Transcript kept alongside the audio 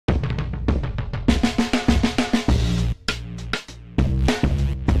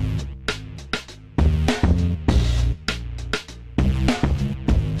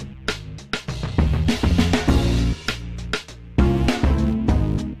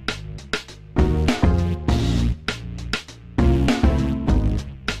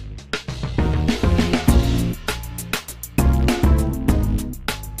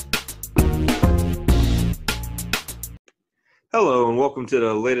welcome to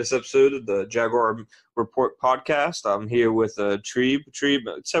the latest episode of the Jaguar Report podcast. I'm here with Treeb. Treeb,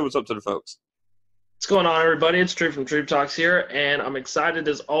 say what's up to the folks. What's going on, everybody? It's Treeb from Treeb Talks here, and I'm excited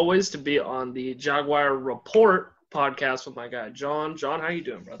as always to be on the Jaguar Report podcast with my guy, John. John, how you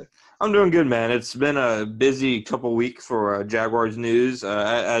doing, brother? I'm doing good, man. It's been a busy couple weeks for Jaguars news,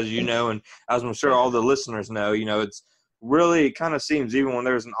 as you know, and as I'm sure all the listeners know. It's really kind of seems even when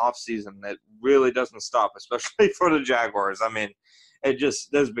there's an off season, it really doesn't stop, especially for the Jaguars. I mean,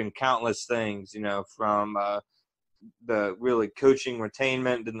 there's been countless things, from the really coaching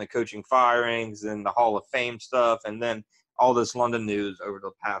retainment and the coaching firings and the Hall of Fame stuff, and then all this London news over the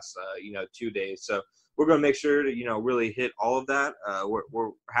past 2 days. So we're going to make sure to really hit all of that.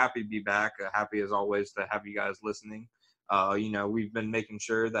 We're happy to be back. Happy as always to have you guys listening. We've been making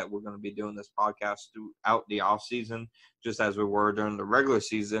sure that we're going to be doing this podcast throughout the off season, just as we were during the regular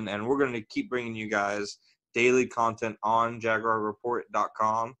season, and we're going to keep bringing you guys daily content on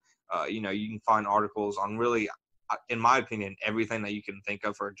JaguarReport.com. You can find articles on really, in my opinion, everything that you can think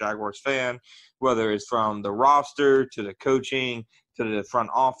of for a Jaguars fan, whether it's from the roster to the coaching to the front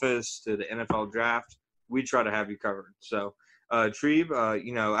office to the NFL draft. We try to have you covered. So, Treeb,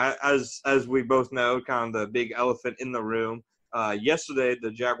 as we both know, kind of the big elephant in the room, yesterday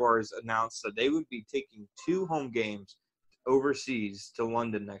the Jaguars announced that they would be taking 2 home games overseas to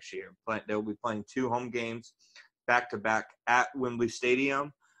London next year. They'll be playing 2 home games back-to-back at Wembley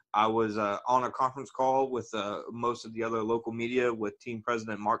Stadium. I was on a conference call with most of the other local media with team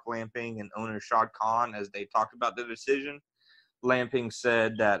president Mark Lamping and owner Shad Khan as they talked about the decision. Lamping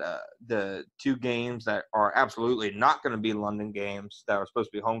said that the 2 games that are absolutely not going to be London games, that are supposed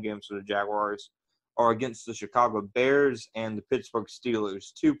to be home games for the Jaguars, are against the Chicago Bears and the Pittsburgh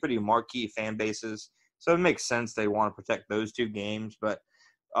Steelers, 2 pretty marquee fan bases. So it makes sense they want to protect those 2 games, but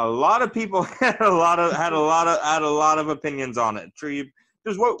a lot of people had a lot of opinions on it. Treeb,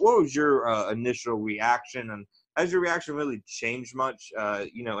 just what was your initial reaction, and has your reaction really changed much,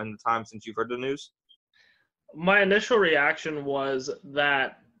 in the time since you've heard the news? My initial reaction was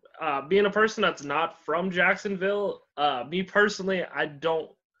that being a person that's not from Jacksonville, me personally, I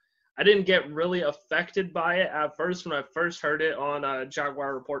didn't get really affected by it at first when I first heard it on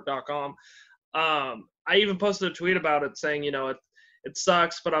JaguarReport.com. I even posted a tweet about it saying, it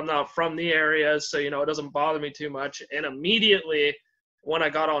sucks, but I'm not from the area, so, it doesn't bother me too much. And immediately when I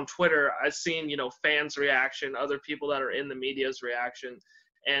got on Twitter, I seen, fans' reaction, other people that are in the media's reaction.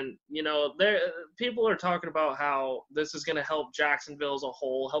 And, people are talking about how this is going to help Jacksonville as a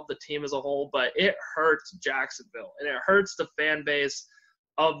whole, help the team as a whole, but it hurts Jacksonville, and it hurts the fan base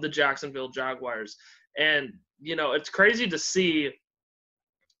of the Jacksonville Jaguars. And, it's crazy to see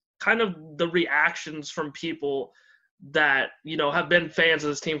kind of the reactions from people that, have been fans of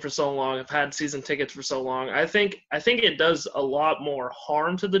this team for so long, have had season tickets for so long. I think it does a lot more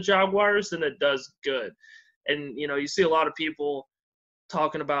harm to the Jaguars than it does good. And, you see a lot of people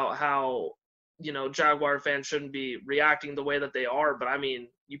talking about how, Jaguar fans shouldn't be reacting the way that they are. But, I mean,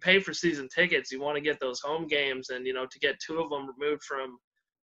 you pay for season tickets. You want to get those home games. And, to get 2 of them removed from,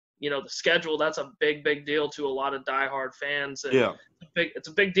 the schedule, that's a big, big deal to a lot of diehard fans. And yeah. It's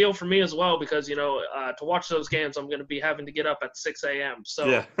a big deal for me as well because, to watch those games, I'm going to be having to get up at 6 a.m. So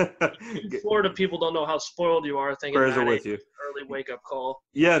yeah. Florida people don't know how spoiled you are thinking Prayers that are with you. Early wake-up call.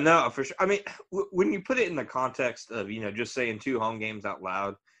 Yeah, no, for sure. I mean, when you put it in the context of, just saying 2 home games out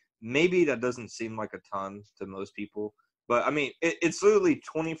loud, maybe that doesn't seem like a ton to most people. But, I mean, it's literally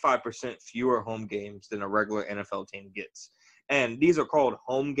 25% fewer home games than a regular NFL team gets. And these are called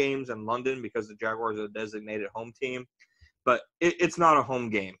home games in London because the Jaguars are a designated home team. But it's not a home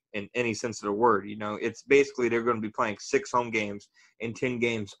game in any sense of the word. It's basically they're going to be playing 6 home games and 10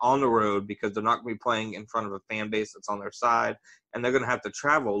 games on the road because they're not going to be playing in front of a fan base that's on their side. And they're going to have to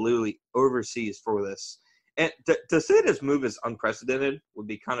travel literally overseas for this. And to say this move is unprecedented would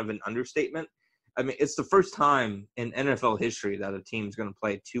be kind of an understatement. I mean, it's the first time in NFL history that a team's going to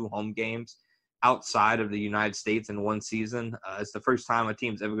play 2 home games outside of the United States in one season. It's the first time a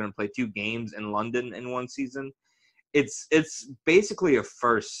team's ever going to play 2 games in London in one season. It's basically a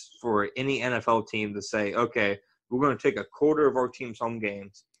first for any NFL team to say, okay, we're going to take a quarter of our team's home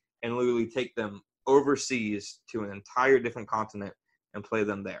games and literally take them overseas to an entire different continent and play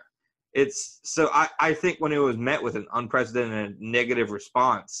them there. I think when it was met with an unprecedented negative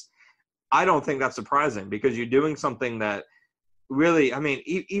response, I don't think that's surprising because you're doing something that really, I mean,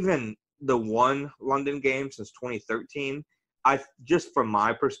 even the one London game since 2013, just from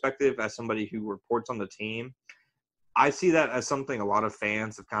my perspective as somebody who reports on the team, I see that as something a lot of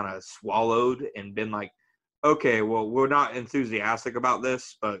fans have kind of swallowed and been like, okay, well, we're not enthusiastic about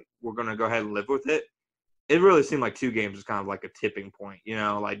this, but we're going to go ahead and live with it. it really seemed like 2 games was kind of like a tipping point.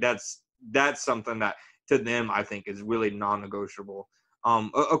 Like that's something that to them I think is really non-negotiable.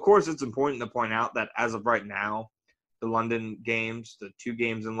 Of course, it's important to point out that as of right now, the London games, the 2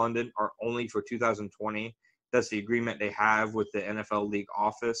 games in London, are only for 2020. That's the agreement they have with the NFL League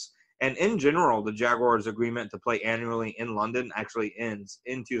office. And in general, the Jaguars' agreement to play annually in London actually ends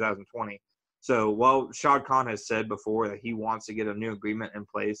in 2020. So while Shad Khan has said before that he wants to get a new agreement in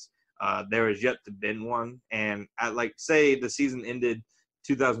place, there is yet to been one. And say the season ended,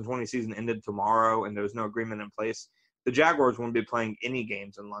 2020 season ended tomorrow, and there was no agreement in place, the Jaguars won't be playing any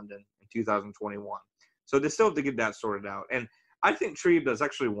games in London in 2021. So they still have to get that sorted out. And I think, Treeb, that's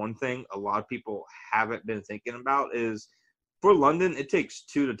actually one thing a lot of people haven't been thinking about is for London, it takes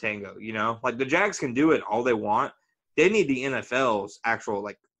 2 to tango, Like the Jags can do it all they want. They need the NFL's actual,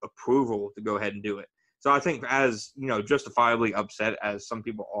 approval to go ahead and do it. So I think as, justifiably upset as some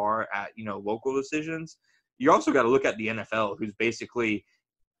people are at, local decisions, you also got to look at the NFL, who's basically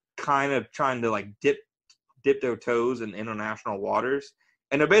kind of trying to, dip their toes in international waters.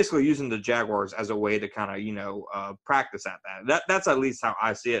 And they're basically using the Jaguars as a way to kind of, practice at that. That's at least how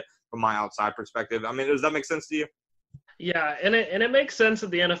I see it from my outside perspective. I mean, does that make sense to you? Yeah, and it makes sense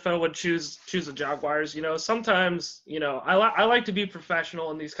that the NFL would choose the Jaguars. Sometimes, I like to be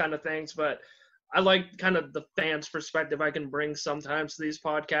professional in these kind of things, but I like kind of the fans' perspective I can bring sometimes to these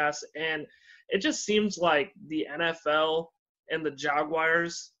podcasts. And it just seems like the NFL and the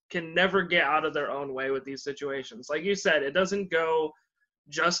Jaguars can never get out of their own way with these situations. Like you said, it doesn't go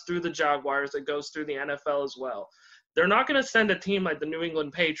just through the Jaguars, it goes through the NFL as well. They're not going to send a team like the New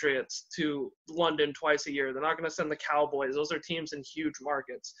England Patriots to London twice a year. They're not going to send the Cowboys. Those are teams in huge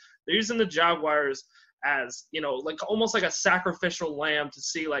markets. They're using the Jaguars as, almost like a sacrificial lamb to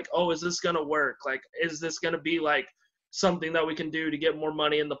see is this going to work? Is this going to be something that we can do to get more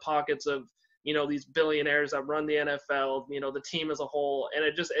money in the pockets of, these billionaires that run the NFL, the team as a whole. And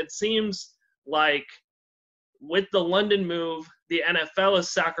it seems like with the London move, the NFL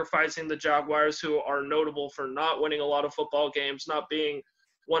is sacrificing the Jaguars, who are notable for not winning a lot of football games, not being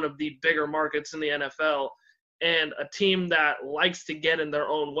one of the bigger markets in the NFL, and a team that likes to get in their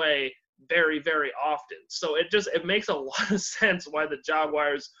own way very, very often. So it makes a lot of sense why the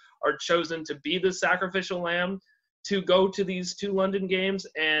Jaguars are chosen to be the sacrificial lamb to go to these 2 London games.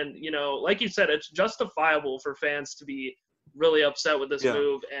 And, like you said, it's justifiable for fans to be really upset with this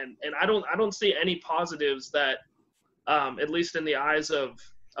move, and I don't see any positives that at least in the eyes of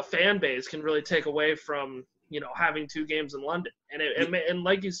a fan base can really take away from having 2 games in London. And and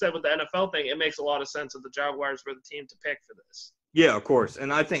like you said with the NFL thing, it makes a lot of sense that the Jaguars were the team to pick for this. Yeah, of course.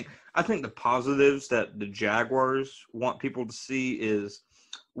 And I think the positives that the Jaguars want people to see is,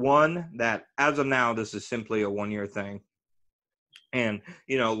 one, that as of now this is simply a 1-year thing. And,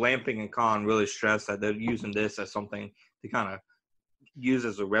 Lamping and Khan really stress that they're using this as something to kind of use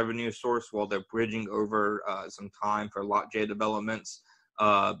as a revenue source while they're bridging over some time for Lot J developments.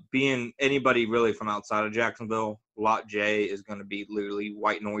 Being anybody really from outside of Jacksonville, Lot J is going to be literally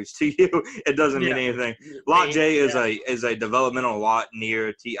white noise to you. It doesn't mean anything. Lot J is a developmental lot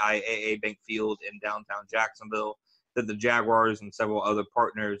near TIAA Bank Field in downtown Jacksonville that the Jaguars and several other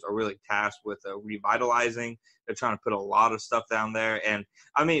partners are really tasked with revitalizing. They're trying to put a lot of stuff down there. And,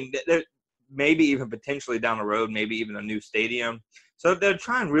 I mean, maybe even potentially down the road, maybe even a new stadium. So they're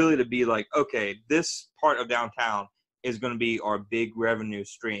trying really to be like, okay, this part of downtown is going to be our big revenue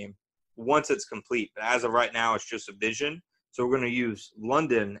stream once it's complete. But as of right now, it's just a vision. So we're going to use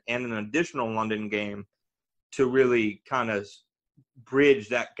London and an additional London game to really kind of bridge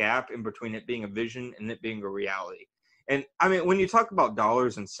that gap in between it being a vision and it being a reality. And, I mean, when you talk about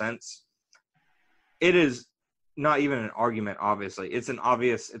dollars and cents, it is not even an argument, obviously. It's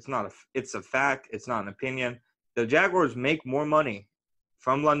a fact. It's not an opinion. The Jaguars make more money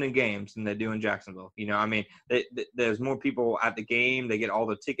from London games than they do in Jacksonville. I mean, there's more people at the game. They get all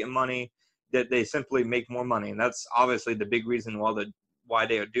the ticket money. That they simply make more money. And that's obviously the big reason why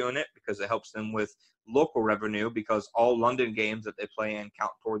they are doing it, because it helps them with local revenue, because all London games that they play in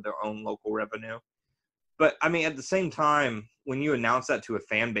count toward their own local revenue. But, I mean, at the same time, when you announce that to a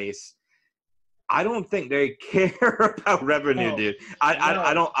fan base, I don't think they care about revenue, dude.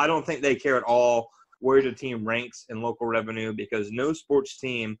 I don't think they care at all where the team ranks in local revenue, because no sports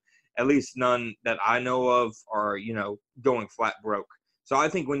team, at least none that I know of, are, going flat broke. So I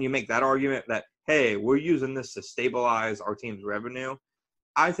think when you make that argument that, hey, we're using this to stabilize our team's revenue,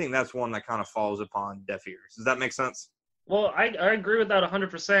 I think that's one that kind of falls upon deaf ears. Does that make sense? Well, I agree with that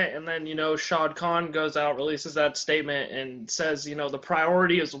 100%. And then, Shad Khan goes out, releases that statement and says, the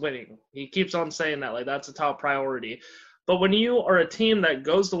priority is winning. He keeps on saying that, that's a top priority. But when you are a team that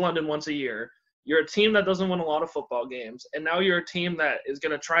goes to London once a year, you're a team that doesn't win a lot of football games, and now you're a team that is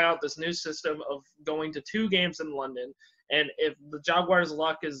going to try out this new system of going to 2 games in London. And if the Jaguars'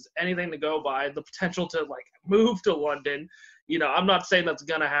 luck is anything to go by, the potential to like move to London, I'm not saying that's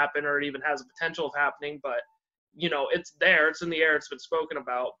going to happen or it even has a potential of happening, but it's there, it's in the air, it's been spoken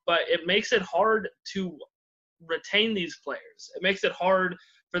about. But it makes it hard to retain these players. It makes it hard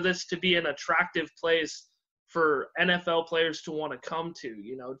for this to be an attractive place for NFL players to want to come to,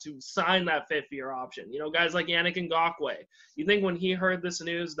 to sign that 5th-year option. Guys like Yannick Ngakoue, you think when he heard this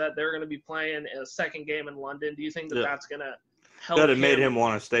news that they're going to be playing a second game in London, do you think that that's going to help that it made him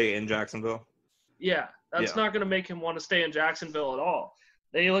want to stay in Jacksonville? Yeah, that's not going to make him want to stay in Jacksonville at all.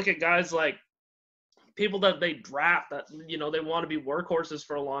 Then you look at guys like people that they draft that, they want to be workhorses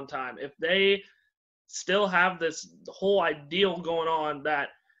for a long time. If they still have this whole ideal going on that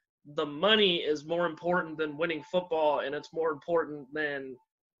the money is more important than winning football and it's more important than,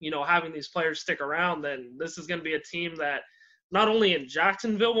 having these players stick around, then this is going to be a team that not only in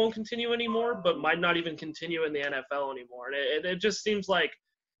Jacksonville won't continue anymore, but might not even continue in the NFL anymore. And it just seems like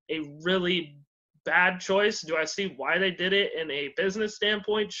a really bad choice. Do I see why they did it in a business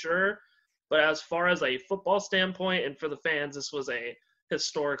standpoint? Sure. But as far as a football standpoint and for the fans, this was a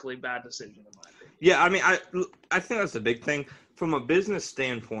historically bad decision in my opinion. Yeah, I mean, I think that's the big thing. From a business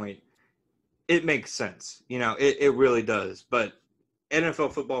standpoint, it makes sense. It really does. But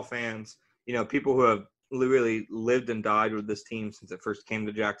NFL football fans, people who have literally lived and died with this team since it first came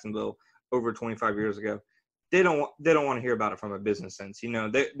to Jacksonville over 25 years ago, they don't want to hear about it from a business sense.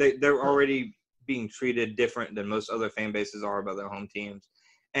 They're already being treated different than most other fan bases are by their home teams.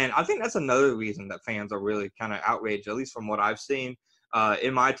 And I think that's another reason that fans are really kind of outraged, at least from what I've seen.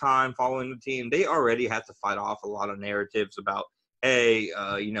 In my time following the team, they already had to fight off a lot of narratives about, hey,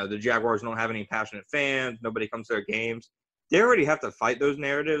 the Jaguars don't have any passionate fans, nobody comes to their games. They already have to fight those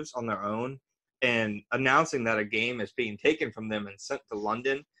narratives on their own, and announcing that a game is being taken from them and sent to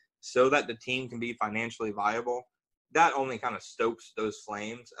London so that the team can be financially viable, that only kind of stokes those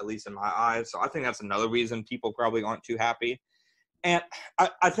flames, at least in my eyes. So I think that's another reason people probably aren't too happy. And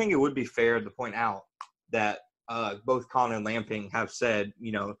I think it would be fair to point out that both Con and Lamping have said,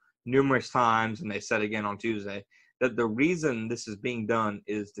 numerous times, and they said again on Tuesday, that the reason this is being done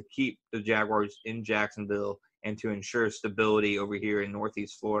is to keep the Jaguars in Jacksonville and to ensure stability over here in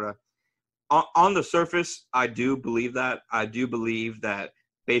Northeast Florida. On the surface, I do believe that. I do believe that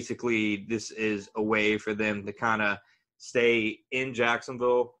basically this is a way for them to kind of stay in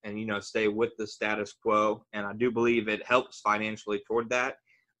Jacksonville and, stay with the status quo. And I do believe it helps financially toward that.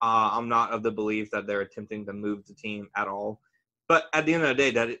 I'm not of the belief that they're attempting to move the team at all. But at the end of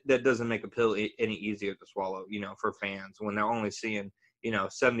the day, that doesn't make a pill any easier to swallow, for fans when they're only seeing,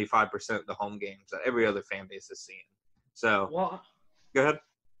 75% of the home games that every other fan base is seeing. So, go ahead.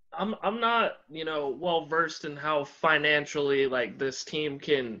 I'm not, well versed in how financially like this team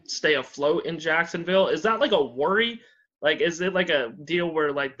can stay afloat in Jacksonville. Is that like a worry? Like, is it like a deal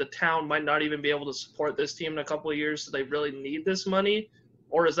where like the town might not even be able to support this team in a couple of years, so they really need this money?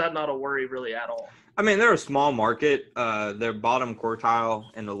 Or is that not a worry really at all? I mean, they're a small market. They're bottom quartile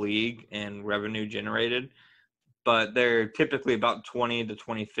in the league in revenue generated, but they're typically about 20 to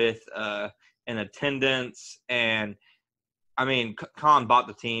 25th in attendance. And I mean, Con bought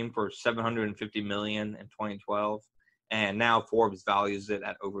the team for $750 million in 2012, and now Forbes values it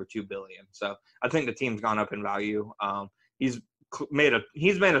at over $2 billion. So I think the team's gone up in value. He's made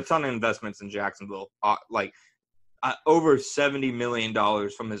a ton of investments in Jacksonville, over $70 million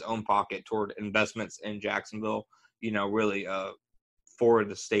from his own pocket toward investments in Jacksonville, really for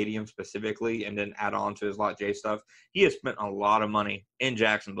the stadium specifically, and then add on to his Lot J stuff. He has spent a lot of money in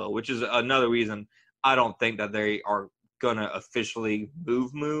Jacksonville, which is another reason I don't think that they are going to officially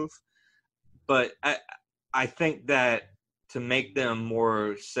move. But I think that to make them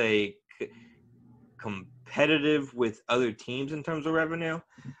more, say, competitive with other teams in terms of revenue,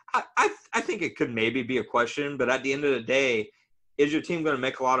 I think it could maybe be a question, but at the end of the day, is your team going to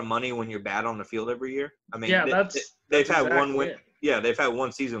make a lot of money when you're bad on the field every year? I mean, they've had exactly one win. It. Yeah, they've had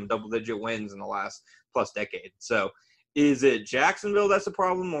one season with double-digit wins in the last plus decade. So, is it Jacksonville that's the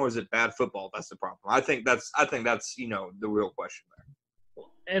problem, or is it bad football that's the problem? I think that's the real question there.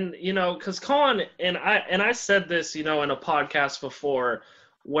 And because Colin and I said this in a podcast before,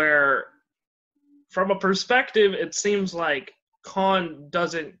 where from a perspective it seems like Con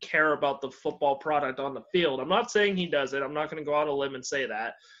doesn't care about the football product on the field. I'm not saying he doesn't. I'm not going to go out on a limb and say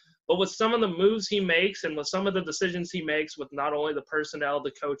that. But with some of the moves he makes and with some of the decisions he makes with not only the personnel,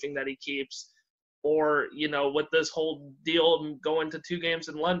 the coaching that he keeps, or, with this whole deal of going to 2 games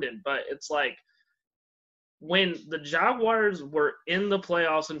in London, but it's like when the Jaguars were in the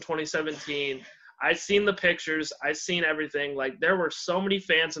playoffs in 2017, I seen the pictures, I seen everything. Like, there were so many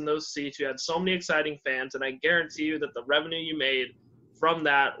fans in those seats. You had so many exciting fans, and I guarantee you that the revenue you made from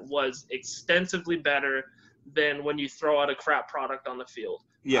that was extensively better than when you throw out a crap product on the field.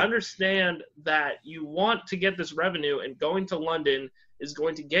 Yeah. I understand that you want to get this revenue, and going to London is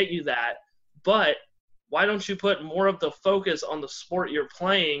going to get you that, but why don't you put more of the focus on the sport you're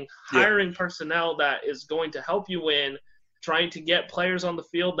playing, hiring personnel that is going to help you win, trying to get players on the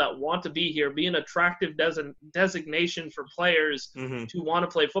field that want to be here, be an attractive designation for players to want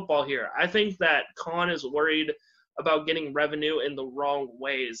to play football here. I think that Khan is worried about getting revenue in the wrong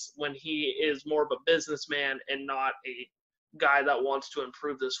ways when he is more of a businessman and not a guy that wants to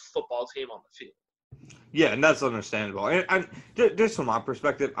improve this football team on the field. Yeah, and that's understandable. And just from my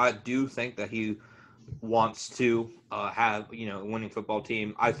perspective, I do think that he wants to have, a winning football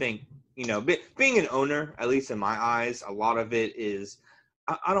team. I think, being an owner, at least in my eyes, a lot of it is,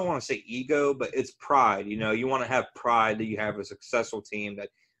 I don't want to say ego, but it's pride. You want to have pride that you have a successful team that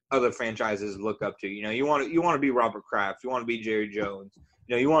other franchises look up to. You want to be Robert Kraft. You want to be Jerry Jones.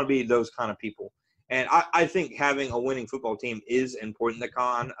 You want to be those kind of people. And I think having a winning football team is important to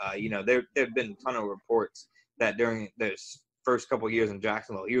Khan. There have been a ton of reports that during this first couple of years in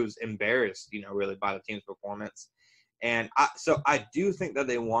Jacksonville, he was embarrassed, really, by the team's performance. And so I do think that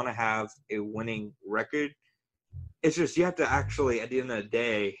they want to have a winning record. It's just you have to actually, at the end of the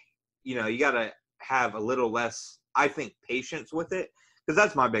day, you got to have a little less, I think, patience with it. Because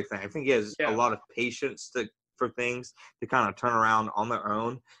that's my big thing. I think he has a lot of patience for things to kind of turn around on their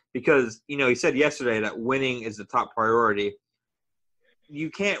own. Because, he said yesterday that winning is the top priority. You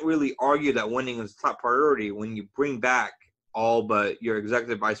can't really argue that winning is the top priority when you bring back all but your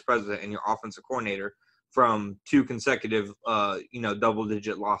executive vice president and your offensive coordinator from 2 consecutive,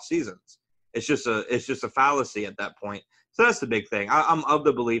 double-digit loss seasons. It's just a fallacy at that point. So that's the big thing. I'm of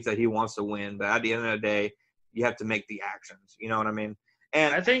the belief that he wants to win, but at the end of the day, you have to make the actions. You know what I mean?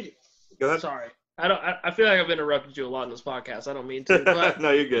 And I think. Go ahead. Sorry, I feel like I've interrupted you a lot in this podcast. I don't mean to. But,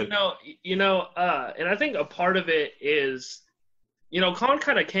 no, you're good. And I think a part of it is, Khan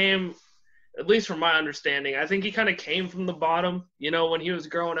kind of came, at least from my understanding, I think he kind of came from the bottom, when he was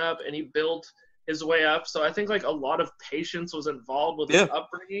growing up, and he built his way up. So I think like a lot of patience was involved with his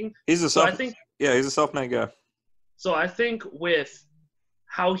upbringing. He's a self-made guy. So I think with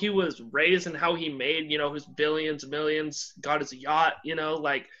how he was raised and how he made, his billions, millions, got his yacht,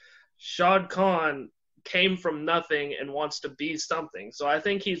 like Shad Khan came from nothing and wants to be something. So I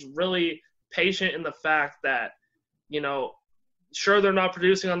think he's really patient in the fact that, sure, they're not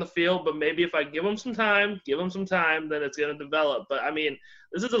producing on the field, but maybe if I give them some time, then it's going to develop. But, I mean,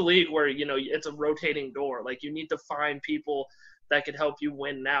 this is a league where, it's a rotating door. Like, you need to find people that can help you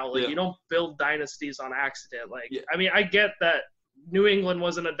win now. Like, you don't build dynasties on accident. Like, I mean, I get that New England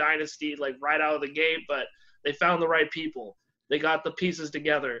wasn't a dynasty, like, right out of the gate, but they found the right people. They got the pieces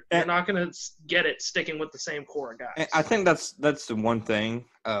together. You're not going to get it sticking with the same core guys. I think that's the one thing,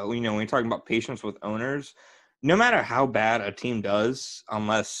 when you're talking about patience with owners, no matter how bad a team does,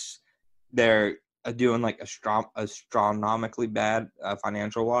 unless they're doing like astronomically bad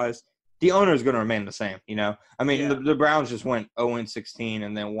financial-wise, the owner is going to remain the same, I mean, the Browns just went 0-16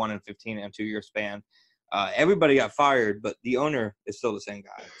 and then 1-15 in a 2-year span. Everybody got fired, but the owner is still the same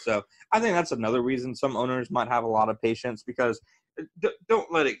guy. So I think that's another reason some owners might have a lot of patience, because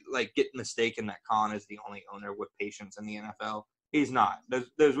don't let it get mistaken that Khan is the only owner with patience in the NFL. He's not.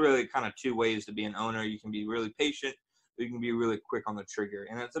 There's really kind of 2 ways to be an owner. You can be really patient, or you can be really quick on the trigger.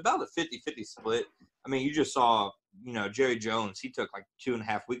 And it's about a 50-50 split. I mean, you just saw, Jerry Jones, he took like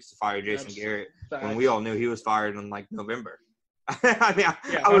 2.5 weeks to fire Jason Garrett when we all knew he was fired in like November. I mean,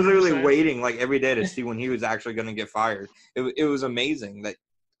 I was literally waiting like every day to see when he was actually going to get fired. It was amazing that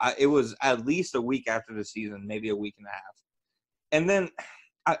it was at least a week after the season, maybe a week and a half. And then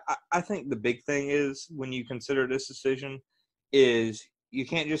I think the big thing is, when you consider this decision, is you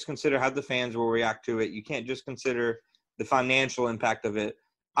can't just consider how the fans will react to it. You can't just consider the financial impact of it.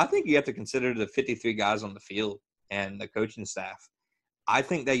 I think you have to consider the 53 guys on the field and the coaching staff. I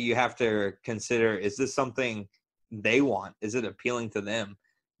think that you have to consider, is this something they want? Is it appealing to them?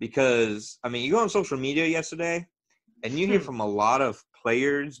 Because, I mean, you go on social media yesterday and you hear from a lot of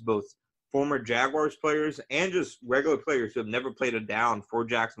players, both former Jaguars players and just regular players who have never played a down for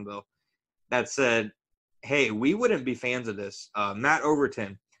Jacksonville, that said, hey, we wouldn't be fans of this. Matt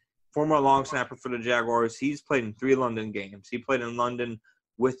Overton, former long snapper for the Jaguars, he's played in 3 London games. He played in London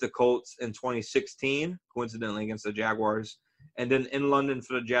with the Colts in 2016, coincidentally against the Jaguars, and then in London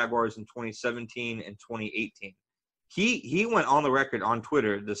for the Jaguars in 2017 and 2018. He went on the record on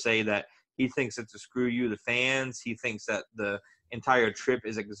Twitter to say that He thinks it's a screw you, the fans. He thinks that the entire trip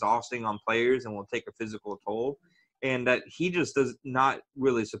is exhausting on players and will take a physical toll, and that he just does not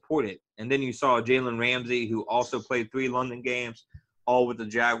really support it. And then you saw Jalen Ramsey, who also played 3 London games, all with the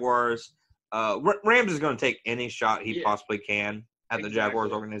Jaguars. Rams is going to take any shot he possibly can at the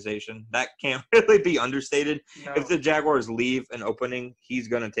Jaguars organization. That can't really be understated. No. If the Jaguars leave an opening, he's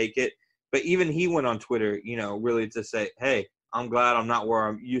going to take it. But even he went on Twitter, really to say, hey, I'm glad I'm not where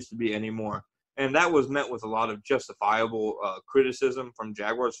I used to be anymore. And that was met with a lot of justifiable criticism from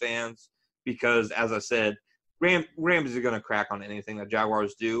Jaguars fans because, as I said, Rams are going to crack on anything that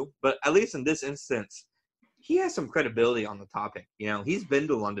Jaguars do. But at least in this instance, he has some credibility on the topic. He's been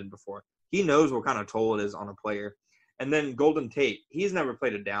to London before. He knows what kind of toll it is on a player. And then Golden Tate, he's never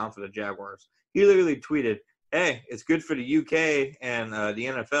played it down for the Jaguars. He literally tweeted, hey, it's good for the UK and the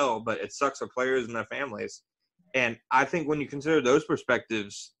NFL, but it sucks for players and their families. And I think when you consider those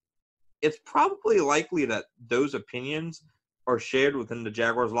perspectives, it's probably likely that those opinions are shared within the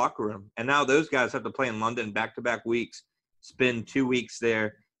Jaguars locker room. And now those guys have to play in London back-to-back weeks, spend 2 weeks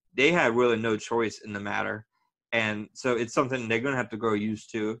there. They had really no choice in the matter. And so it's something they're going to have to grow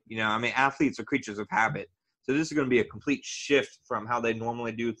used to. Athletes are creatures of habit. So this is going to be a complete shift from how they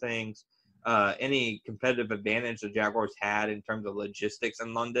normally do things. Any competitive advantage the Jaguars had in terms of logistics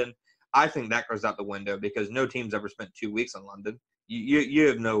in London, I think that goes out the window because no team's ever spent 2 weeks in London. You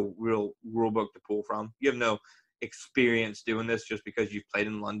have no real rule book to pull from. You have no experience doing this just because you've played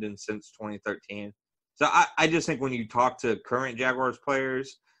in London since 2013. So I just think when you talk to current Jaguars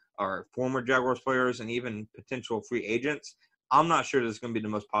players or former Jaguars players and even potential free agents, I'm not sure this is going to be the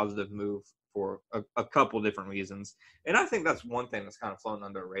most positive move for a couple different reasons. And I think that's one thing that's kind of flown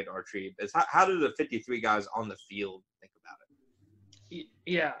under the radar, Treeb, is how do the 53 guys on the field think about it?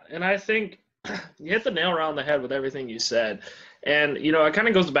 Yeah, and I think you hit the nail around the head with everything you said. And, it kind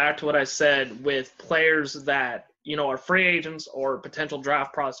of goes back to what I said with players that, are free agents or potential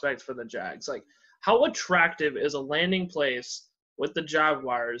draft prospects for the Jags. Like, how attractive is a landing place with the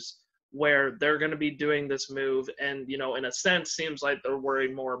Jaguars where they're going to be doing this move and, in a sense, seems like they're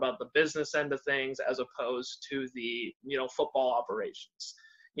worried more about the business end of things as opposed to the, football operations.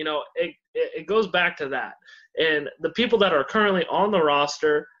 It goes back to that. And the people that are currently on the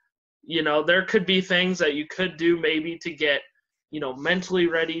roster, there could be things that you could do maybe to get, mentally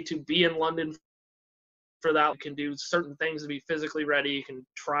ready to be in London for that. You can do certain things to be physically ready. You can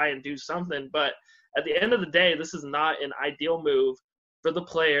try and do something. But at the end of the day, this is not an ideal move for the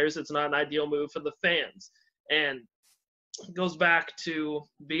players. It's not an ideal move for the fans. And it goes back to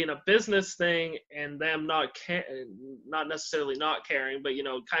being a business thing and them not necessarily not caring, but,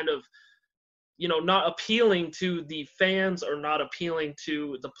 kind of, not appealing to the fans or not appealing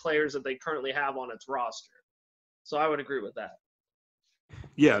to the players that they currently have on its roster. So I would agree with that.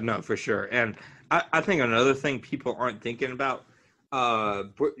 Yeah, no, for sure. And I think another thing people aren't thinking about,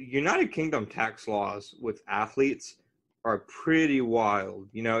 United Kingdom tax laws with athletes are pretty wild.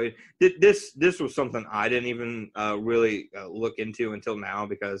 This was something I didn't even really look into until now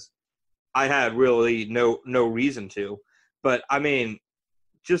because I had really no reason to. But, I mean,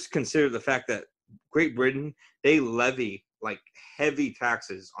 just consider the fact that Great Britain, they levy, heavy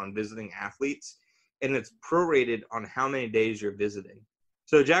taxes on visiting athletes, and it's prorated on how many days you're visiting.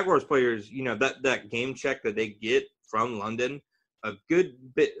 So Jaguars players, that game check that they get from London, a good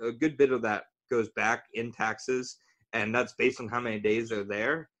bit of that goes back in taxes, and that's based on how many days they're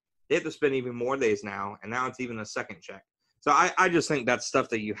there. They have to spend even more days now, and now it's even a second check. So I just think that's stuff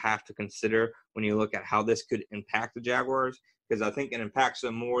that you have to consider when you look at how this could impact the Jaguars, because I think it impacts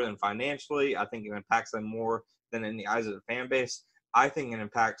them more than financially. I think it impacts them more than in the eyes of the fan base. I think it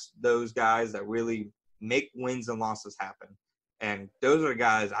impacts those guys that really make wins and losses happen. And those are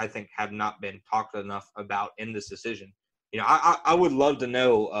guys I think have not been talked enough about in this decision. I would love to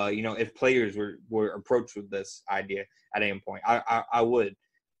know, if players were approached with this idea at any point. I would,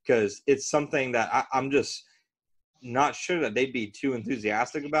 because it's something that I'm just not sure that they'd be too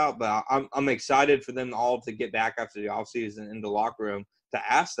enthusiastic about. But I'm excited for them all to get back after the offseason in the locker room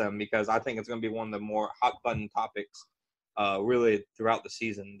to ask them, because I think it's going to be one of the more hot-button topics really throughout the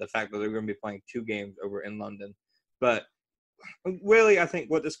season, the fact that they're going to be playing 2 games over in London. But really, I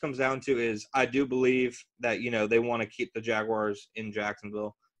think what this comes down to is I do believe that, they want to keep the Jaguars in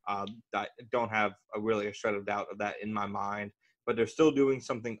Jacksonville. I don't have a shred of doubt of that in my mind. But they're still doing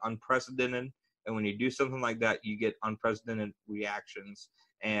something unprecedented. And when you do something like that, you get unprecedented reactions.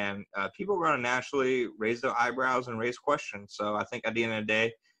 And people are going to naturally raise their eyebrows and raise questions. So I think at the end of the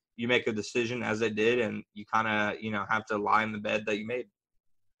day, you make a decision as they did, and you kind of, have to lie in the bed that you made.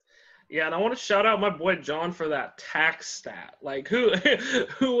 Yeah, and I want to shout out my boy John for that tax stat. Like, who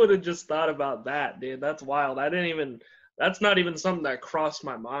who would have just thought about that, dude? That's wild. That's not even something that crossed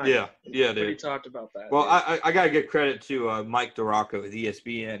my mind. Yeah, When he dude. talked about that. Well, Dude. I got to give credit to Mike DeRocco with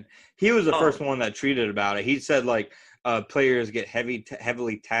ESPN. He was the first one that tweeted about it. He said, like, players get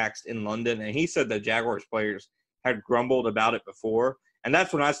heavily taxed in London, and he said that Jaguars players had grumbled about it before. And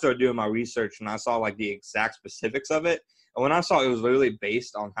that's when I started doing my research, and I saw, like, the exact specifics of it. And when I saw it was literally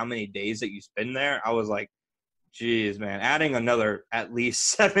based on how many days that you spend there, I was like, geez, man, adding another at least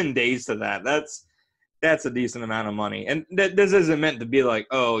 7 days to that's a decent amount of money. And this isn't meant to be like,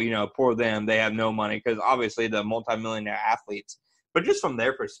 oh, you know, poor them, they have no money, because obviously the multimillionaire athletes. But just from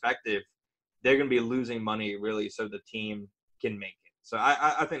their perspective, they're going to be losing money, really, so the team can make it. So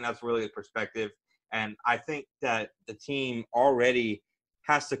I think that's really the perspective. And I think that the team already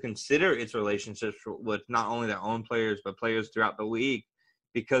has to consider its relationships with not only their own players, but players throughout the league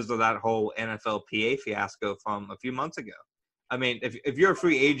because of that whole NFLPA fiasco from a few months ago. I mean, if you're a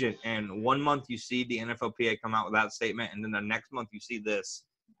free agent and 1 month you see the NFLPA come out with that statement and then the next month you see this,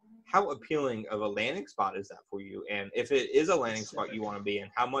 how appealing of a landing spot is that for you? And if it is a landing spot you want to be in,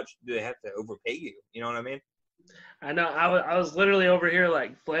 how much do they have to overpay you? You know what I mean? I know. I was literally over here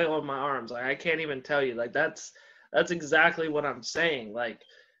like flailing my arms. Like I can't even tell you. Like that's exactly what I'm saying. Like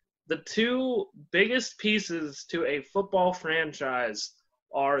the two biggest pieces to a football franchise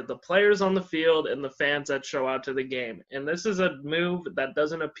are the players on the field and the fans that show out to the game. And this is a move that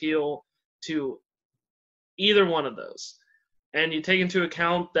doesn't appeal to either one of those. And you take into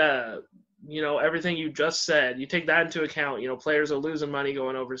account that, you know, everything you just said, you take that into account, you know, players are losing money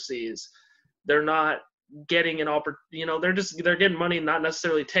going overseas. They're not getting an you know, they're getting money not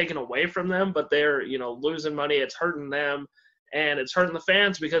necessarily taken away from them, but they're, you know, losing money. It's hurting them. And it's hurting the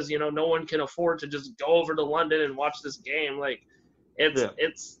fans because, you know, no one can afford to just go over to London and watch this game. Like,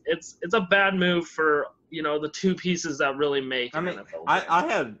 it's a bad move for, you know, the two pieces that really make an NFL. I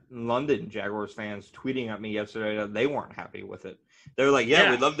had London Jaguars fans tweeting at me yesterday that they weren't happy with it. They were like, yeah,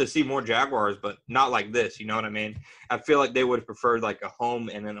 we'd love to see more Jaguars, but not like this. You know what I mean? I feel like they would have preferred like a home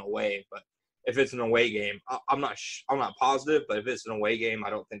and an away. But if it's an away game, I'm not positive. But if it's an away game, I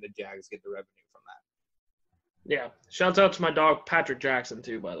don't think the Jags get the revenue from that. Yeah. Shouts out to my dog Patrick Jackson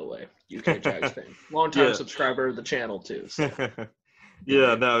too, by the way. UK Jags fan, longtime subscriber of the channel too. So.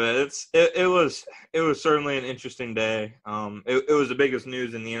 Yeah, no, it was certainly an interesting day. It was the biggest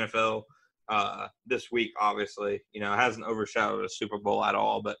news in the NFL this week. Obviously, you know, it hasn't overshadowed the Super Bowl at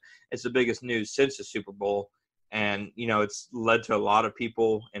all, but it's the biggest news since the Super Bowl. And you know, it's led to a lot of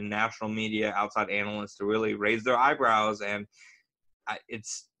people in national media, outside analysts, to really raise their eyebrows, and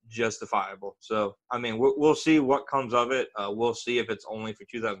it's justifiable. So, I mean, we'll see what comes of it. We'll see if it's only for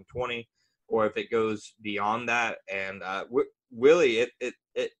 2020 or if it goes beyond that. And really,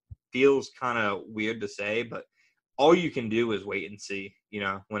 it feels kind of weird to say, but all you can do is wait and see, you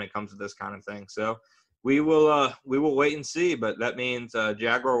know, when it comes to this kind of thing. So we will wait and see, but that means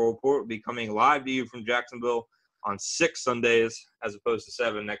Jaguar Report will be coming live to you from Jacksonville on 6 Sundays as opposed to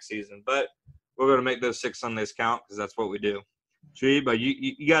 7 next season. But we're going to make those 6 Sundays count because that's what we do. Treeb, but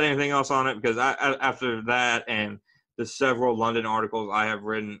you got anything else on it? Because after that and the several London articles I have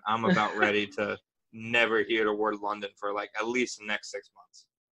written, I'm about ready to never hear the word London for like at least the next 6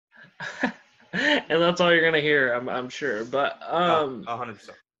 months. And that's all you're gonna hear, I'm sure. But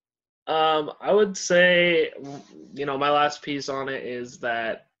 100%. I would say, you know, my last piece on it is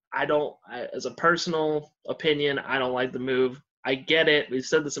that as a personal opinion, I don't like the move. I get it. We've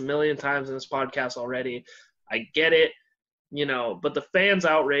said this a million times in this podcast already. I get it, you know, but the fans'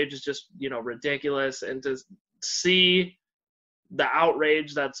 outrage is just, you know, ridiculous. And to see the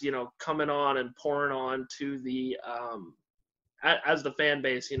outrage that's, you know, coming on and pouring on to the as the fan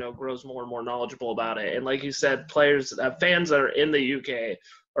base, you know, grows more and more knowledgeable about it. And like you said, fans that are in the UK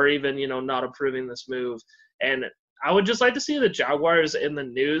are even, you know, not approving this move. And I would just like to see the Jaguars in the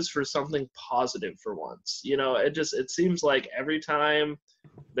news for something positive for once. You know, it seems like every time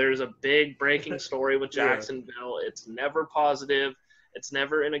there's a big breaking story with Jacksonville, it's never positive. It's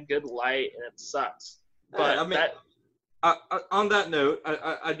never in a good light, and it sucks. But I mean, on that note,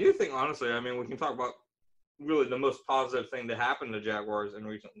 I do think, honestly, I mean, we can talk about really the most positive thing that happened to Jaguars in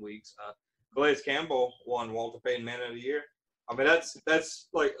recent weeks. Calais Campbell won Walter Payton Man of the Year. I mean, that's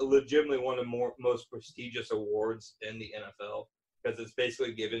like legitimately one of the most prestigious awards in the NFL because it's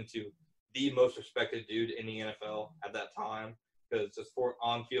basically given to the most respected dude in the NFL at that time because it's for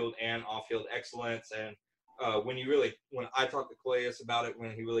on-field and off-field excellence. And when I talked to Calais about it,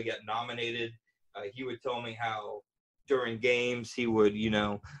 when he really got nominated, he would tell me how during games he would, you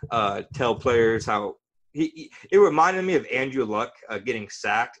know, tell players how it reminded me of Andrew Luck getting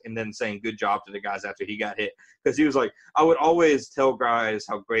sacked and then saying good job to the guys after he got hit, because he was like, I would always tell guys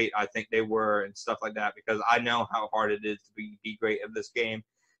how great I think they were and stuff like that, because I know how hard it is to be great at this game.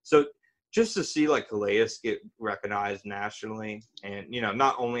 So just to see like Calais get recognized nationally, and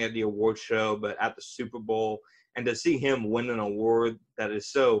not only at the award show but at the Super Bowl, and to see him win an award that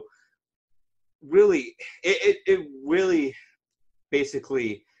is so really it really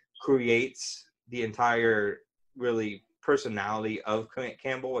basically creates the entire really personality of Clint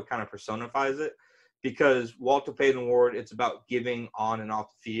Campbell. It kind of personifies it, because Walter Payton Award, it's about giving on and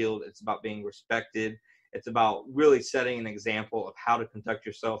off the field. It's about being respected. It's about really setting an example of how to conduct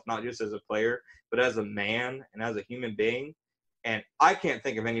yourself, not just as a player, but as a man and as a human being. And I can't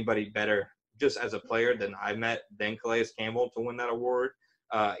think of anybody better just as a player than Calais Campbell to win that award.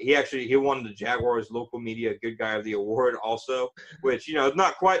 He won the Jaguars Local Media Good Guy of the Award also, which, it's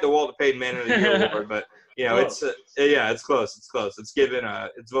not quite the Walter Payton Man of the Year award, but, it's close. It's close. It's given,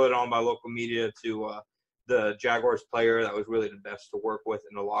 it's voted on by local media to the Jaguars player that was really the best to work with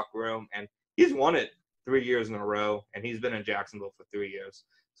in the locker room. And he's won it 3 years in a row, and he's been in Jacksonville for 3 years.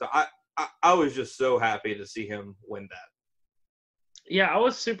 So I was just so happy to see him win that. Yeah, I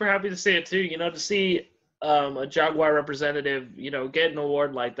was super happy to see it too. To see a Jaguar representative, get an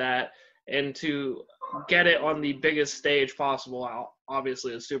award like that, and to get it on the biggest stage possible,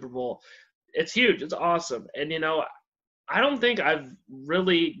 obviously the Super Bowl. It's huge. It's awesome. And, I don't think I've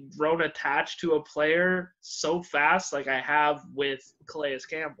really grown attached to a player so fast like I have with Calais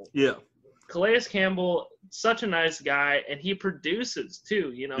Campbell. Yeah. Calais Campbell, such a nice guy, and he produces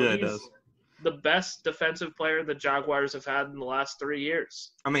too. He he's does. The best defensive player the Jaguars have had in the last 3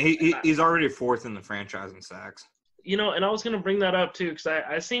 years. I mean, he's already fourth in the franchise in sacks. And I was going to bring that up too, because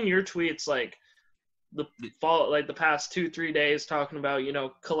I seen your tweets like the past 2-3 days talking about,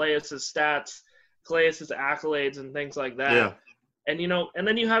 Calais' stats, Calais' accolades and things like that. Yeah. And, and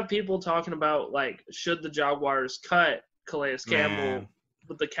then you have people talking about, like, should the Jaguars cut Calais Campbell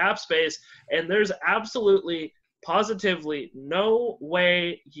with the cap space? And there's absolutely, positively no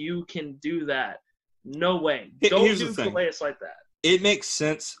way you can do that. No way. Don't do Calais like that. It makes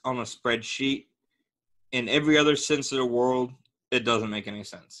sense on a spreadsheet. In every other sense of the world, it doesn't make any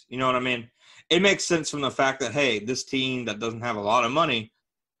sense. You know what I mean? It makes sense from the fact that, hey, this team that doesn't have a lot of money,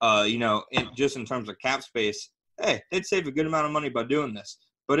 just in terms of cap space, hey, they'd save a good amount of money by doing this.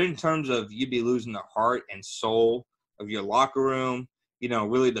 But in terms of you'd be losing the heart and soul of your locker room,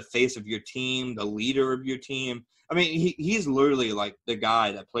 really the face of your team, the leader of your team. I mean, he's literally like the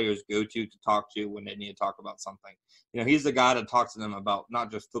guy that players go to talk to when they need to talk about something. He's the guy that talks to them about not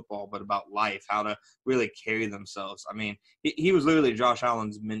just football, but about life, how to really carry themselves. I mean, he was literally Josh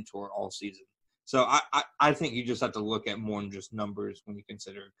Allen's mentor all season. So I think you just have to look at more than just numbers when you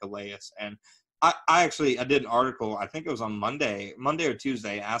consider Calais. And I did an article, I think it was on Monday or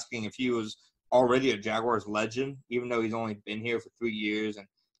Tuesday, asking if he was already a Jaguars legend, even though he's only been here for 3 years and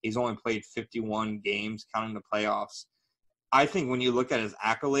he's only played 51 games, counting the playoffs. I think when you look at his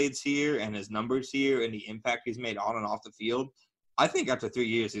accolades here and his numbers here and the impact he's made on and off the field, I think after 3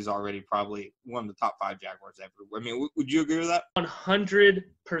 years he's already probably one of the top 5 Jaguars ever. I mean, would you agree with that? 100%.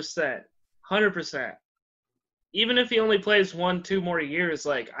 100%. Even if he only plays 1-2 more years,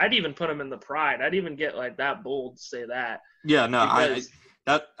 like, I'd even put him in the pride. I'd even get like that bold to say that. Yeah, no, I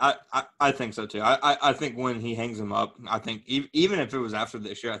think so too. I think when he hangs him up, I think even if it was after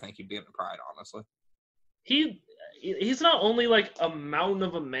this year, I think he'd be in the pride, honestly. He's not only like a mountain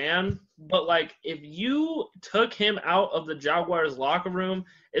of a man, but like if you took him out of the Jaguars locker room,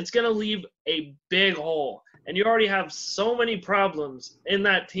 it's going to leave a big hole. And you already have so many problems in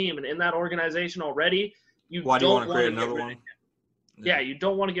that team and in that organization already. Why do you want to create another one? Yeah, you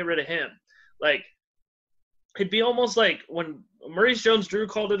don't want to get rid of him. Like, it'd be almost like when Maurice Jones-Drew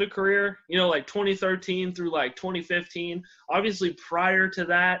called it a career, like 2013 through like 2015. Obviously, prior to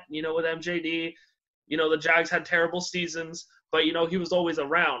that, with MJD, the Jags had terrible seasons, but, he was always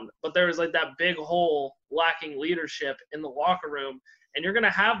around. But there was like that big hole lacking leadership in the locker room. And you're going to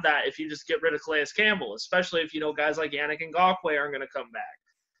have that if you just get rid of Calais Campbell, especially if, guys like Yannick Ngakoue aren't going to come back.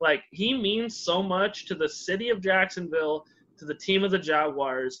 Like, he means so much to the city of Jacksonville, to the team of the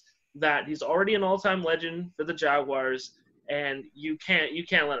Jaguars, that he's already an all-time legend for the Jaguars, and you can't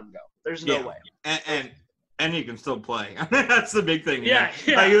let him go. There's no way. And he can still play. That's the big thing. Yeah.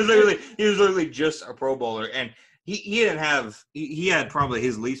 Like, he was literally just a Pro Bowler, and he had probably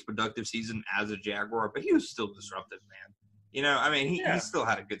his least productive season as a Jaguar, but he was still disruptive, man. He still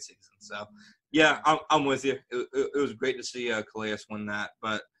had a good season. So, yeah, I'm with you. It was great to see Calais win that.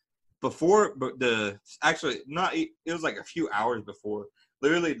 But it was like a few hours before,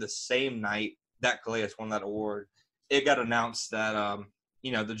 literally the same night that Calais won that award, it got announced that,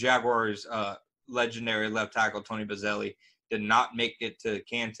 the Jaguars' legendary left tackle, Tony Boselli, did not make it to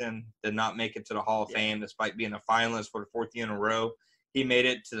Canton, did not make it to the Hall of Fame, despite being a finalist for the fourth year in a row. He made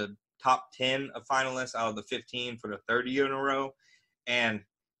it to the top 10 of finalists out of the 15 for the third year in a row. And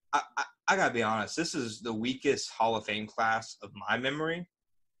I got to be honest, this is the weakest Hall of Fame class of my memory.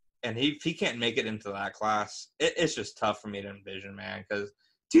 And if he can't make it into that class, it's just tough for me to envision, man, because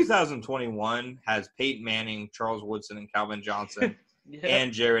 2021 has Peyton Manning, Charles Woodson, and Calvin Johnson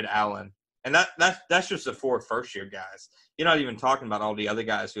and Jared Allen. And that's just the 4 first-year guys. You're not even talking about all the other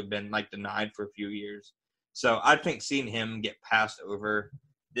guys who have been, denied for a few years. So I think seeing him get passed over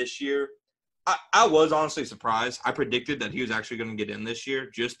this year, I was honestly surprised. I predicted that he was actually going to get in this year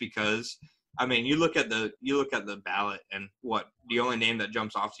just because – I mean, you look at the ballot, and the only name that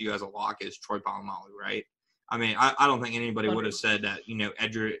jumps off to you as a lock is Troy Polamalu, right? I mean, I don't think anybody would have said that,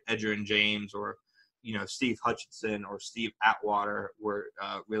 Edgerrin James or, Steve Hutchinson or Steve Atwater were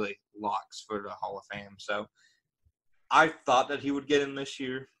really locks for the Hall of Fame. So I thought that he would get in this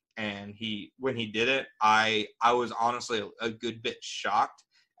year, and when he did it, I was honestly a good bit shocked,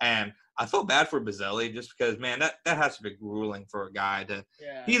 and I felt bad for Boselli just because, man, that has to be grueling for a guy to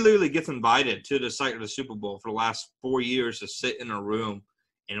 – he literally gets invited to the site of the Super Bowl for the last 4 years to sit in a room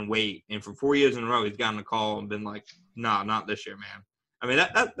and wait. And for 4 years in a row, he's gotten a call and been like, nah, not this year, man. I mean,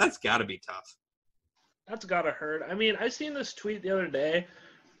 that's got to be tough. That's got to hurt. I mean, I seen this tweet the other day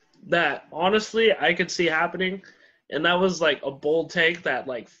that, honestly, I could see happening, and that was, a bold take that,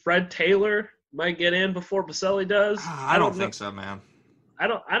 Fred Taylor might get in before Boselli does. I don't think so, man. I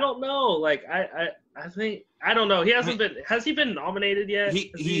don't know. I think I don't know. He hasn't been. Has he been nominated yet?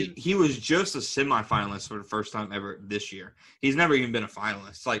 He was just a semifinalist for the first time ever this year. He's never even been a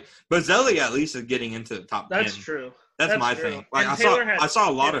finalist. Boselli at least is getting into the top 10. That's true. That's my true. Thing. I saw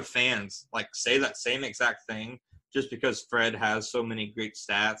a lot of fans say that same exact thing just because Fred has so many great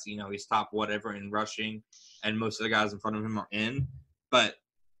stats. He's top whatever in rushing, and most of the guys in front of him are in. But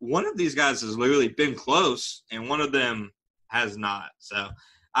one of these guys has literally been close, and one of them has not. So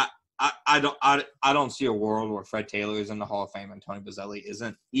I don't see a world where Fred Taylor is in the Hall of Fame and Tony Boselli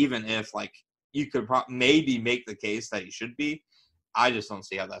isn't, even if you could maybe make the case that he should be. I just don't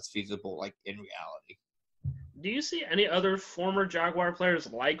see how that's feasible in reality. Do you see any other former Jaguar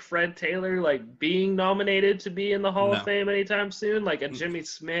players like Fred Taylor being nominated to be in the Hall of Fame anytime soon? Like a Jimmy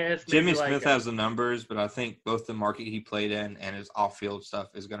Smith? Jimmy Smith has the numbers, but I think both the market he played in and his off-field stuff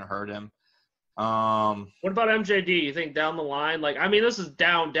is going to hurt him. What about MJD? You think down the line, this is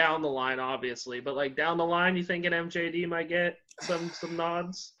down the line, obviously, but down the line, you think an MJD might get some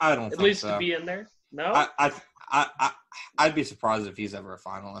nods? I don't think at least so. To be in there. No, I'd be surprised if he's ever a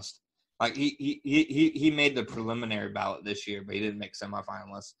finalist. He made the preliminary ballot this year, but he didn't make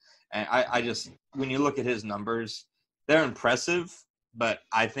semifinalists. And I just, when you look at his numbers, they're impressive, but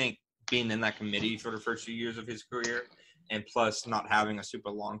I think being in that committee for the first few years of his career, and plus not having a super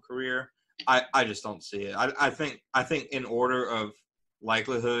long career, I just don't see it. I think in order of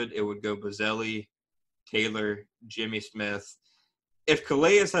likelihood, it would go Boselli, Taylor, Jimmy Smith. If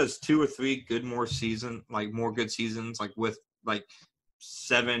Calais has 2 or 3 more good seasons, with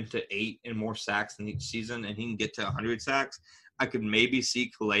 7 to 8 and more sacks in each season, and he can get to 100 sacks, I could maybe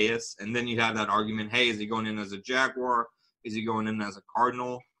see Calais. And then you'd have that argument, hey, is he going in as a Jaguar? Is he going in as a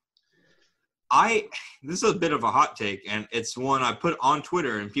Cardinal? This is a bit of a hot take, and it's one I put on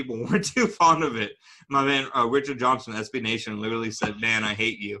Twitter, and people weren't too fond of it. My man, Richard Johnson, SB Nation, literally said, man, I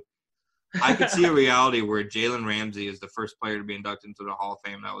hate you. I could see a reality where Jalen Ramsey is the first player to be inducted into the Hall of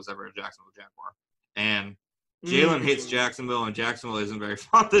Fame that was ever a Jacksonville Jaguar. And Jalen hates Jacksonville, and Jacksonville isn't very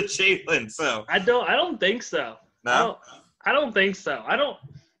fond of Jalen. So I don't think so. No? I don't think so.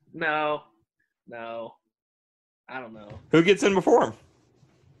 No. I don't know. Who gets in before him?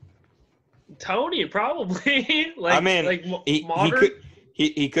 Tony, probably.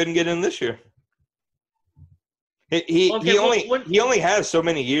 He couldn't get in this year. He only has so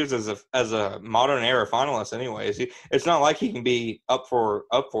many years as a modern era finalist. Anyways, it's not like he can be up for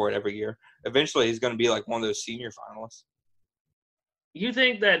it every year. Eventually, he's going to be one of those senior finalists. You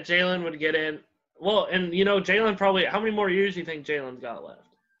think that Jalen would get in? Well, and Jalen probably. How many more years do you think Jalen's got left?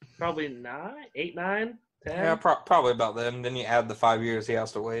 Probably 9, 8, 9, 10. Yeah, probably about then. Then you add the 5 years he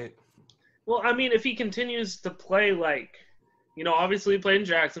has to wait. Well, if he continues to play obviously he played in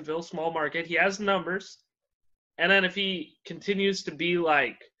Jacksonville, small market, he has numbers. And then if he continues to be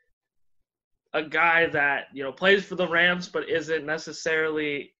a guy that, plays for the Rams but isn't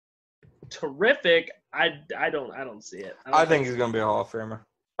necessarily terrific, I don't see it. I think he's going to be a Hall of Famer.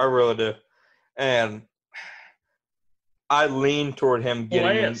 I really do. And I lean toward him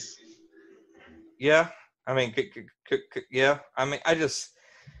getting in. Yeah. I mean, yeah. I mean,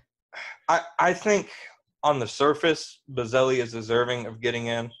 I think on the surface, Boselli is deserving of getting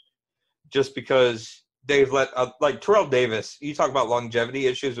in just because they've let like Terrell Davis. You talk about longevity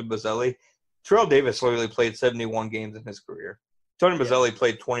issues with Boselli. Terrell Davis literally played 71 games in his career. Tony Boselli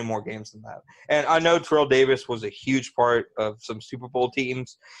played 20 more games than that. And I know Terrell Davis was a huge part of some Super Bowl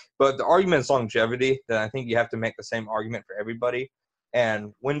teams, but the argument is longevity. That I think you have to make the same argument for everybody.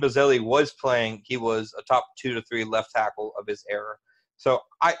 And when Boselli was playing, he was a top 2 to 3 left tackle of his era. So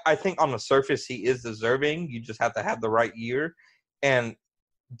I think on the surface he is deserving. You just have to have the right year. And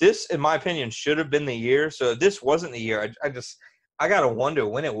this, in my opinion, should have been the year. So if this wasn't the year, I got to wonder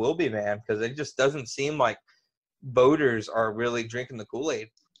when it will be, man, because it just doesn't seem like voters are really drinking the Kool-Aid.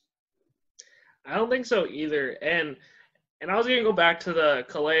 I don't think so either. And I was going to go back to the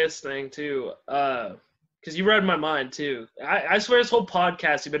Calais thing too, because you read my mind too. I swear this whole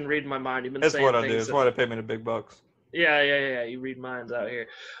podcast you've been reading my mind. You've been That's saying what I things do. That's why they pay me the big bucks. Yeah. You read minds out here.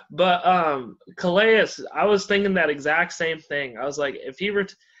 But Calais, I was thinking that exact same thing. I was like, if he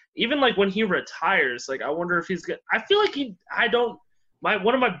even like when he retires, like I wonder if he's good. I feel like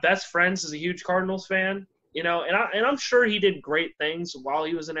one of my best friends is a huge Cardinals fan, you know, and I'm sure he did great things while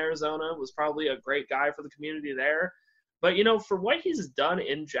he was in Arizona. Was probably a great guy for the community there. But you know, for what he's done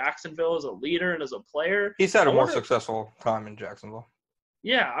in Jacksonville as a leader and as a player, he's had a more successful time in Jacksonville.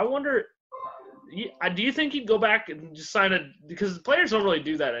 Yeah, I wonder. Do you think he'd go back and just sign because players don't really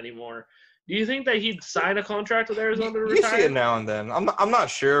do that anymore? Do you think that he'd sign a contract with Arizona to retire? You see it now and then. I'm not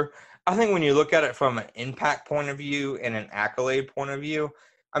sure. I think when you look at it from an impact point of view and an accolade point of view,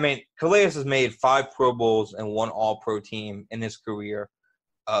 I mean, Calais has made 5 Pro Bowls and 1 All-Pro team in his career.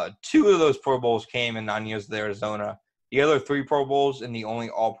 2 of those Pro Bowls came in 9 years with Arizona. The other 3 Pro Bowls and the only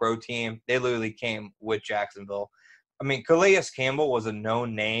All-Pro team, they literally came with Jacksonville. I mean, Calais Campbell was a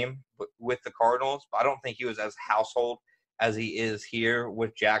known name with the Cardinals, but I don't think he was as household as he is here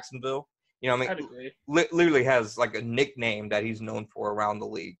with Jacksonville. You know, I mean, literally has like a nickname that he's known for around the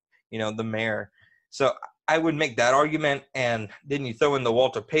league, you know, the mayor. So I would make that argument. And then you throw in the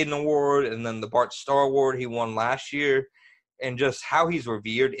Walter Payton Award and then the Bart Starr Award he won last year and just how he's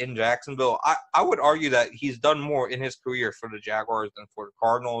revered in Jacksonville. I would argue that he's done more in his career for the Jaguars than for the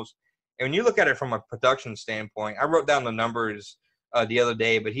Cardinals. And when you look at it from a production standpoint, I wrote down the numbers the other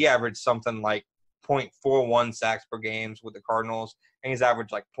day, but he averaged something like 0.41 sacks per game with the Cardinals, and he's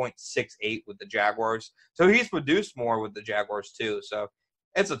averaged like 0.68 with the Jaguars. So he's produced more with the Jaguars too. So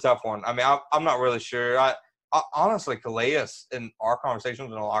it's a tough one. I mean, I'm not really sure. I honestly, Calais in our conversations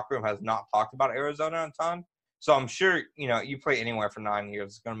in the locker room has not talked about Arizona a ton. So I'm sure, you know, you play anywhere for 9 years,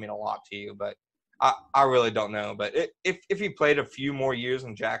 it's going to mean a lot to you. But I really don't know. But if he played a few more years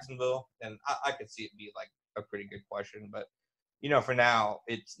in Jacksonville, then I could see it be like a pretty good question. But, you know, for now,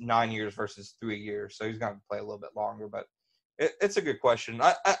 it's 9 years versus 3 years. So he's going to play a little bit longer. But it's a good question.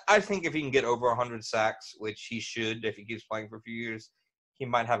 I think if he can get over 100 sacks, which he should if he keeps playing for a few years, he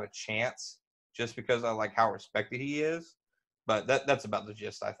might have a chance just because I like how respected he is. But that's about the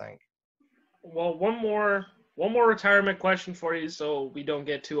gist, I think. Well, one more retirement question for you so we don't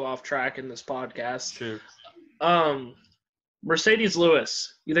get too off track in this podcast. Sure. Mercedes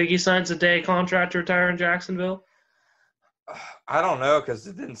Lewis, you think he signs a day contract to retire in Jacksonville? I don't know because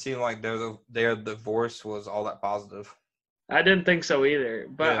it didn't seem like their divorce was all that positive. I didn't think so either.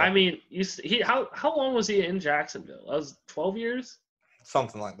 But, yeah. I mean, how long was he in Jacksonville? That was 12 years?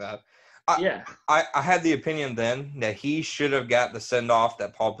 Something like that. Yeah. I had the opinion then that he should have got the send-off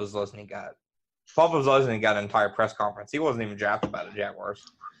that Paul Posluszny got. Paul Posluszny got an entire press conference. He wasn't even drafted by the Jaguars.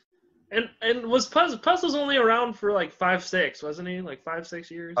 And was Puz was only around for like 5-6, wasn't he? Like 5-6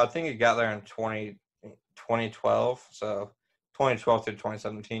 years? I think he got there in 2012. So 2012 through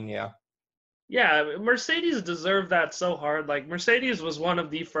 2017, yeah. Yeah, Mercedes deserved that so hard. Like, Mercedes was one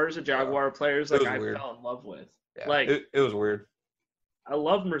of the first Jaguar players like I fell in love with. Yeah, like it was weird. I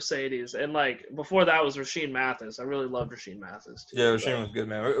loved Mercedes, and like before that was Rashean Mathis. I really loved Rashean Mathis too. Yeah, Rashean was good,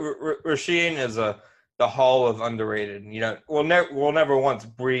 man. Rashean is the hall of underrated. You know, we'll never once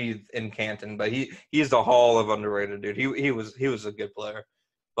breathe in Canton, but he's the hall of underrated, dude. He was a good player.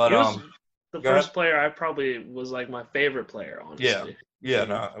 But he was the first player I probably was like my favorite player, honestly. Yeah,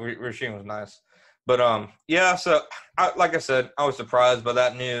 no, Rashean was nice. But yeah. So like I said, I was surprised by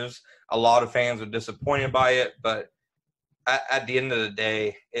that news. A lot of fans were disappointed by it, but at the end of the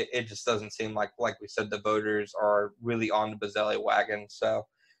day, it just doesn't seem like we said, the voters are really on the Boselli wagon. So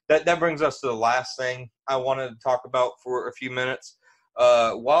that brings us to the last thing I wanted to talk about for a few minutes.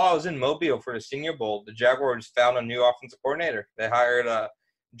 While I was in Mobile for the Senior Bowl, the Jaguars found a new offensive coordinator. They hired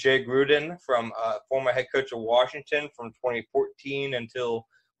Jay Gruden from former head coach of Washington from 2014 until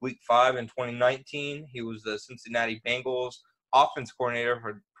Week 5 in 2019. He was the Cincinnati Bengals offense coordinator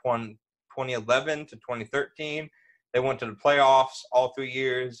for 2011 to 2013. They went to the playoffs all 3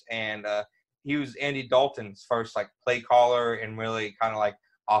 years, and he was Andy Dalton's first play caller and really kind of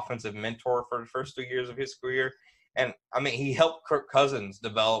offensive mentor for the first 2 years of his career. And I mean, he helped Kirk Cousins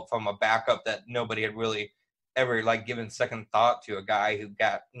develop from a backup that nobody had really ever given second thought to, a guy who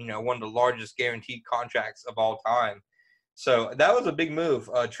got one of the largest guaranteed contracts of all time. So that was a big move.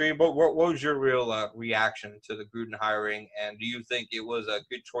 Treeb, what was your real reaction to the Gruden hiring, and do you think it was a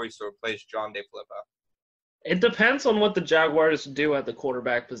good choice to replace John DeFilippo? It depends on what the Jaguars do at the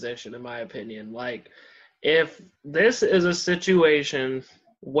quarterback position, in my opinion. If this is a situation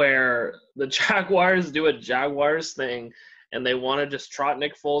where the Jaguars do a Jaguars thing and they want to just trot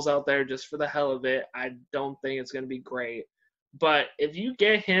Nick Foles out there just for the hell of it, I don't think it's going to be great. But if you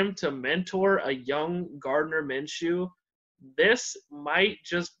get him to mentor a young Gardner Minshew, this might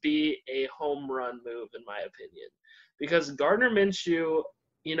just be a home run move, in my opinion. Because Gardner Minshew,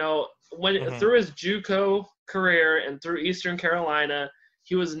 through his JUCO career and through Eastern Carolina,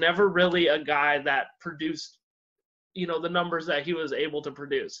 he was never really a guy that produced, the numbers that he was able to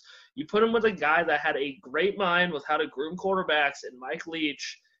produce. You put him with a guy that had a great mind with how to groom quarterbacks and Mike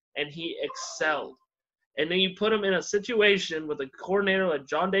Leach, and he excelled. And then you put him in a situation with a coordinator like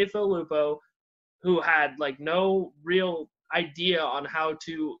John DeFilippo, who had no real idea on how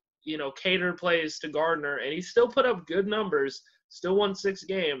to, cater plays to Gardner, and he still put up good numbers, still won 6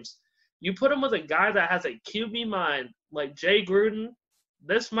 games. You put him with a guy that has a QB mind like Jay Gruden,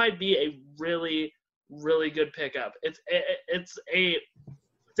 this might be a really, really good pickup. It's a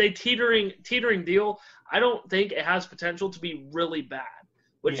teetering deal. I don't think it has potential to be really bad,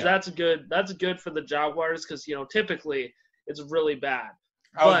 that's good. That's good for the Jaguars because, typically it's really bad.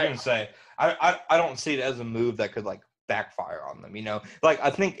 I was going to say, I don't see it as a move that could backfire on them, I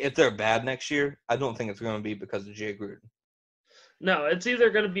think if they're bad next year, I don't think it's going to be because of Jay Gruden. No, it's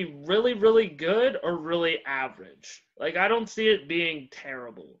either going to be really, really good or really average. I don't see it being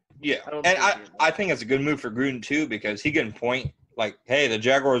terrible. Yeah, I think it's a good move for Gruden too, because he can point hey, the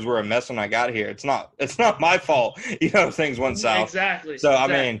Jaguars were a mess when I got here. It's not my fault. Things went south. Exactly. So I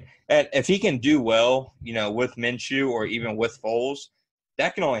mean, if he can do well, with Minshew or even with Foles,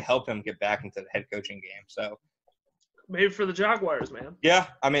 that can only help him get back into the head coaching game. So maybe for the Jaguars, man. Yeah,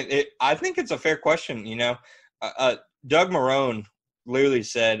 I mean, I think it's a fair question. Doug Marrone literally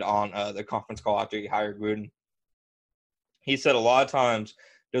said on the conference call after he hired Gruden, he said a lot of times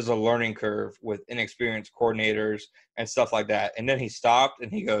there's a learning curve with inexperienced coordinators and stuff like that. And then he stopped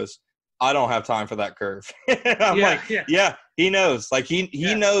and he goes, I don't have time for that curve. Yeah, he knows.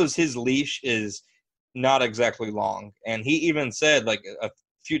 He knows his leash is not exactly long. And he even said a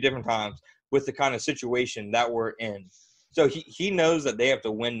few different times with the kind of situation that we're in. So he knows that they have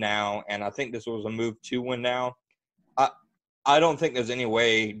to win now, and I think this was a move to win now. I don't think there's any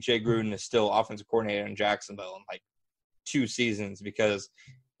way Jay Gruden is still offensive coordinator in Jacksonville in 2 seasons, because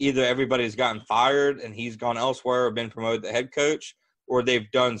either everybody's gotten fired and he's gone elsewhere or been promoted to head coach, or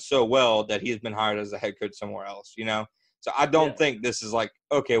they've done so well that he's been hired as a head coach somewhere else, So I don't think this is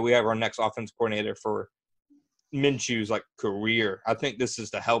okay, we have our next offensive coordinator for Minshew's career. I think this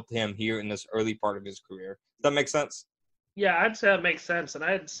is to help him here in this early part of his career. Does that make sense? Yeah, I'd say that makes sense. And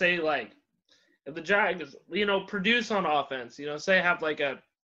I'd say if the Jags, produce on offense, say have a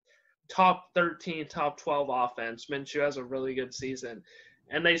top 13, top 12 offense, Minshew has a really good season,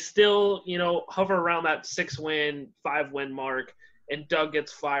 and they still, hover around that 6-win, 5-win mark, and Doug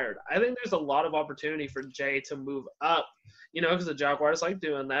gets fired. I think there's a lot of opportunity for Jay to move up, because the Jaguars like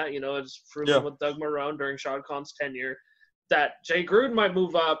doing that. It's proven with Doug Marrone during Shad Khan's tenure that Jay Gruden might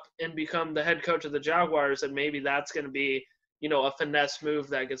move up and become the head coach of the Jaguars, and maybe that's going to be, a finesse move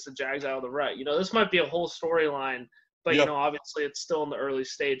that gets the Jags out of the rut. This might be a whole storyline, but obviously it's still in the early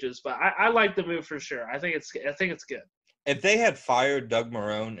stages. But I like the move for sure. I think it's good. If they had fired Doug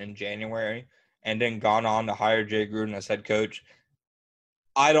Marrone in January and then gone on to hire Jay Gruden as head coach,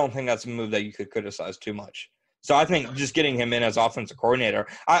 I don't think that's a move that you could criticize too much. So I think just getting him in as offensive coordinator,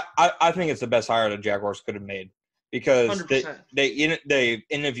 I think it's the best hire the Jaguars could have made, because they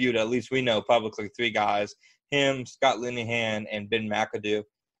interviewed, at least we know publicly, 3 guys, him, Scott Linehan, and Ben McAdoo.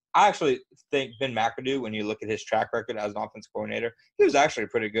 I actually think Ben McAdoo, when you look at his track record as an offensive coordinator, he was actually a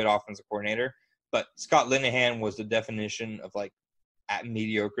pretty good offensive coordinator. But Scott Linehan was the definition of at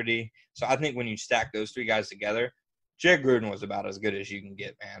mediocrity. So I think when you stack those 3 guys together, Jay Gruden was about as good as you can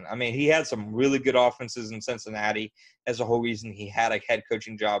get, man. I mean, he had some really good offenses in Cincinnati. That's the whole reason he had a head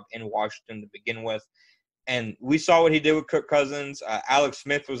coaching job in Washington to begin with. And we saw what he did with Kirk Cousins. Alex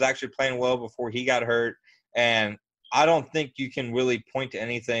Smith was actually playing well before he got hurt. And I don't think you can really point to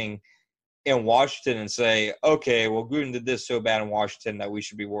anything in Washington and say, okay, well, Gruden did this so bad in Washington that we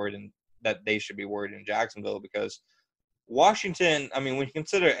should be worried and that they should be worried in Jacksonville, because Washington, I mean, when you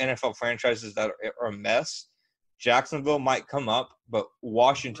consider NFL franchises that are a mess, Jacksonville might come up, but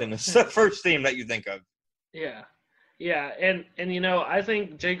Washington is the first team that you think of. Yeah. Yeah, and I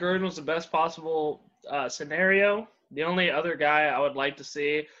think Jay Gruden was the best possible scenario. The only other guy I would like to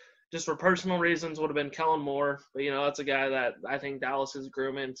see, just for personal reasons, would have been Kellen Moore. But, that's a guy that I think Dallas is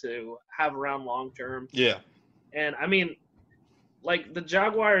grooming to have around long term. Yeah. And, I mean, like, the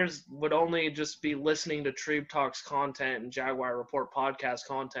Jaguars would only just be listening to Treeb Talks content and Jaguar Report podcast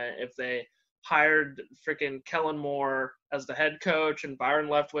content if they hired freaking Kellen Moore as the head coach and Byron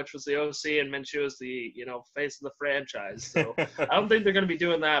Leftwich was the OC and Minshew was the, face of the franchise. So I don't think they're going to be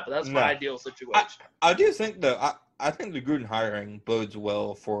doing that, but that's my ideal situation. I do think, though, I think the Gruden hiring bodes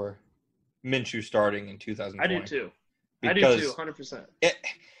well for Minshew starting in 2020. I do too. 100%.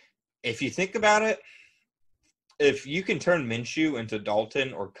 If you think about it, if you can turn Minshew into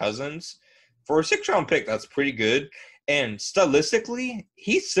Dalton or Cousins, for a 6th-round pick, that's pretty good. And stylistically,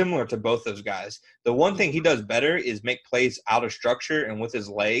 he's similar to both those guys. The one thing he does better is make plays out of structure and with his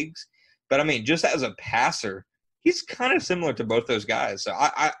legs. But, I mean, just as a passer, he's kind of similar to both those guys. So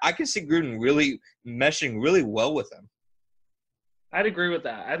I can see Gruden really meshing really well with him. I'd agree with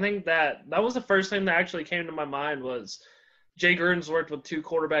that. I think that was the first thing that actually came to my mind was Jay Gruden's worked with 2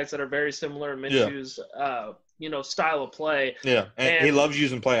 quarterbacks that are very similar in Minshew's, style of play. Yeah, and he loves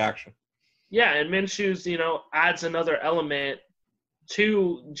using play action. Yeah, and Minshew's, adds another element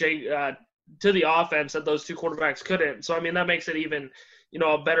to the offense that those 2 quarterbacks couldn't. So, I mean, that makes it even,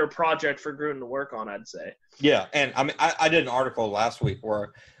 a better project for Gruden to work on, I'd say. Yeah, and I mean, I did an article last week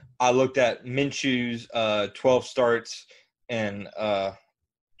where I looked at Minshew's 12 starts in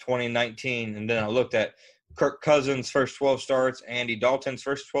 2019, and then I looked at Kirk Cousins' first 12 starts, Andy Dalton's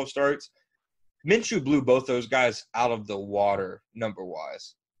first 12 starts. Minshew blew both those guys out of the water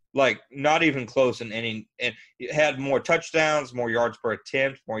number-wise. Like, not even close in any – and he had more touchdowns, more yards per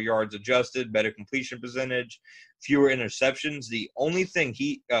attempt, more yards adjusted, better completion percentage, fewer interceptions. The only thing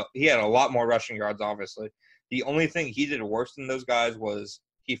he had a lot more rushing yards, obviously. The only thing he did worse than those guys was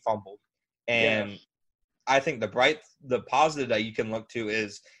he fumbled. And I think the positive that you can look to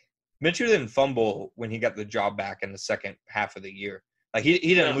is Minshew didn't fumble when he got the job back in the second half of the year. Like, he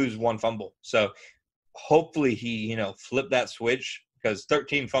didn't lose one fumble. So, hopefully he, flipped that switch, because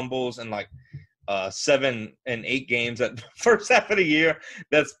 13 fumbles in 7 and 8 games at the first half of the year,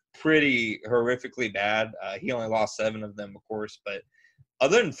 that's pretty horrifically bad. He only lost 7 of them, of course. But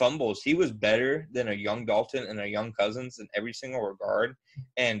other than fumbles, he was better than a young Dalton and a young Cousins in every single regard.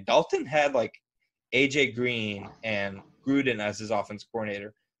 And Dalton had, A.J. Green and Gruden as his offense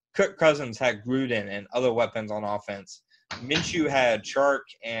coordinator. Kirk Cousins had Gruden and other weapons on offense. Minshew had Chark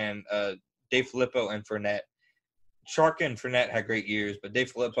and Dave Filippo and Fournette. Chark and Fournette had great years, but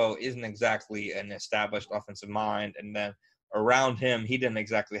Dave Filippo isn't exactly an established offensive mind. And then around him, he didn't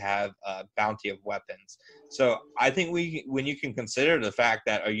exactly have a bounty of weapons. So I think when you can consider the fact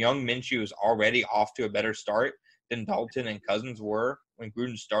that a young Minshew is already off to a better start than Dalton and Cousins were when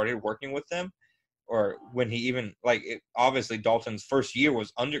Gruden started working with them, or when he even obviously Dalton's first year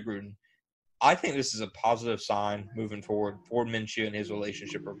was under Gruden. I think this is a positive sign moving forward for Minshew and his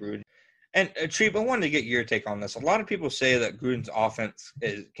relationship with Gruden. And, Treeb, I wanted to get your take on this. A lot of people say that Gruden's offense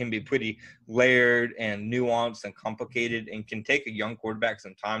can be pretty layered and nuanced and complicated and can take a young quarterback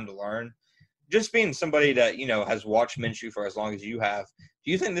some time to learn. Just being somebody that, has watched Minshew for as long as you have,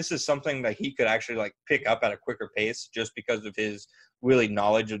 do you think this is something that he could actually, pick up at a quicker pace just because of his really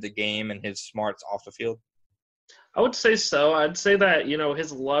knowledge of the game and his smarts off the field? I would say so. I'd say that,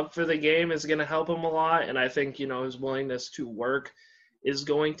 his love for the game is going to help him a lot, and I think, his willingness to work is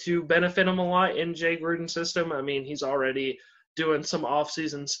going to benefit him a lot in Jay Gruden's system. I mean, he's already doing some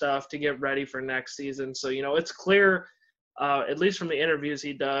off-season stuff to get ready for next season. So, it's clear, at least from the interviews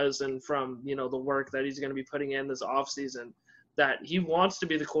he does and from, the work that he's going to be putting in this off-season, that he wants to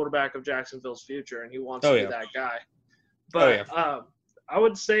be the quarterback of Jacksonville's future, and he wants to be that guy. But I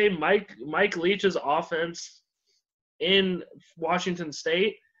would say Mike Leach's offense in Washington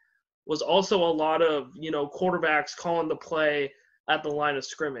State was also a lot of, quarterbacks calling the play at the line of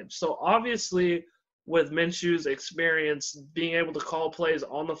scrimmage. So obviously with Minshew's experience being able to call plays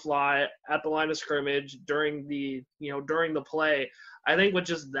on the fly at the line of scrimmage during the play, I think with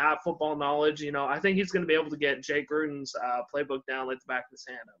just that football knowledge, I think he's going to be able to get Jay Gruden's playbook down like the back of his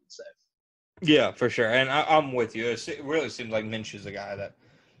hand, I would say. Yeah, for sure. And I'm with you. It really seems like Minshew's a guy that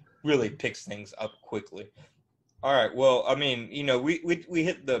really picks things up quickly. All right. Well, I mean, we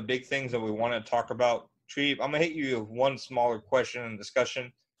hit the big things that we want to talk about, Treeb, I'm going to hit you with one smaller question and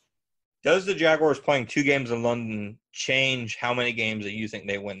discussion. Does the Jaguars playing 2 games in London change how many games that you think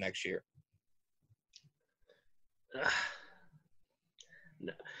they win next year?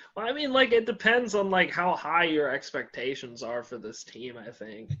 No. Well, I mean, like, it depends on, like, how high your expectations are for this team, I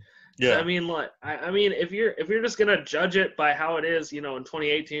think. Yeah. I mean, like, I mean, if you're just gonna judge it by how it is, in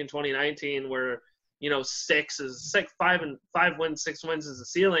 2018, 2019, where 5 wins, 6 wins is the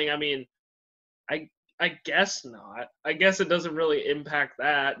ceiling. I mean, I guess not. I guess it doesn't really impact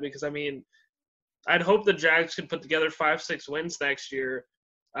that because, I mean, I'd hope the Jags could put together 5, 6 wins next year,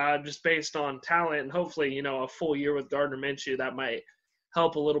 just based on talent and hopefully, a full year with Gardner Minshew that might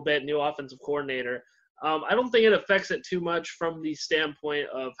help a little bit. New offensive coordinator. I don't think it affects it too much from the standpoint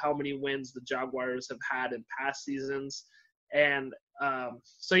of how many wins the Jaguars have had in past seasons. And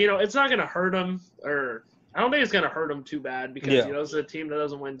so, it's not going to hurt them, or I don't think it's going to hurt them too bad because, it's a team that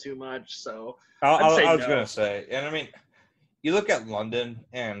doesn't win too much. So I was going to say, and I mean, you look at London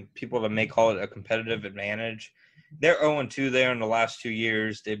and people that may call it a competitive advantage. They're 0-2 there in the last 2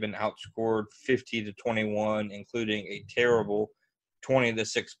 years. They've been outscored 50-21, including a terrible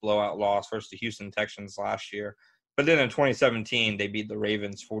 20-6 blowout loss versus the Houston Texans last year. But then in 2017, they beat the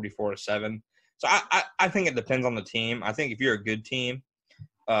Ravens 44-7. So I think it depends on the team. I think if you're a good team,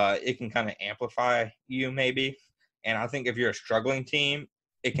 it can kind of amplify you maybe. And I think if you're a struggling team,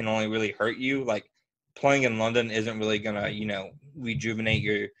 it can only really hurt you. Like, playing in London isn't really going to, rejuvenate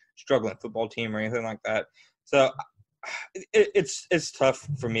your struggling football team or anything like that. So it's tough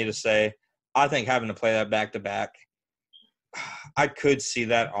for me to say. I think having to play that back-to-back, I could see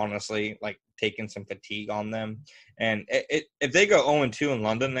that, honestly, like, taking some fatigue on them. And if they go 0-2 in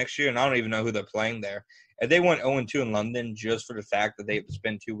London next year, and I don't even know who they're playing there, if they went 0-2 in London just for the fact that they have to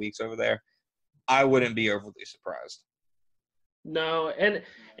spend 2 weeks over there, I wouldn't be overly surprised. No, and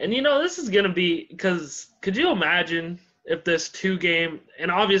this is going to be – because could you imagine if this 2-game –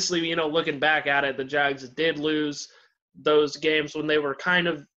 and obviously, looking back at it, the Jags did lose those games when they were kind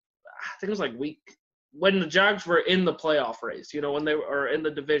of – I think it was like when the Jags were in the playoff race, when they were in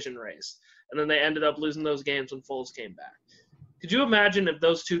the division race, and then they ended up losing those games when Foles came back. Could you imagine if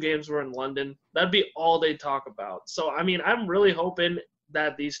those 2 games were in London? That'd be all they talk about. So, I mean, I'm really hoping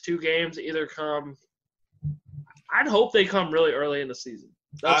that these 2 games either come – I'd hope they come really early in the season.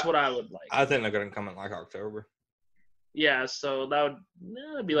 That's what I would like. I think they're going to come in like October. Yeah, so that'd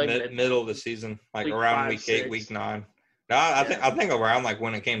be like middle of the season, like around week 8, week 9. No, I think around like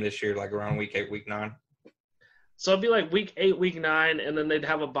when it came this year, like around week 8, week 9. So it'd be like week 8, week 9, and then they'd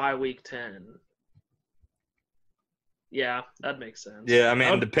have a bye week 10. Yeah, that makes sense. Yeah, I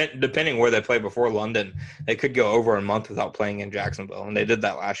mean, depending where they play before London, they could go over a month without playing in Jacksonville, and they did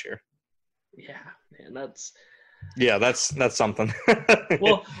that last year. Yeah, man, that's something.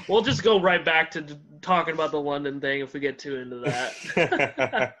 We'll just go right back to talking about the London thing if we get too into that.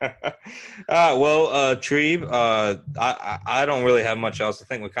 Treeb, I don't really have much else. I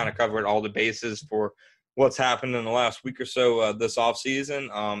think we kind of covered all the bases for what's happened in the last week or so this offseason.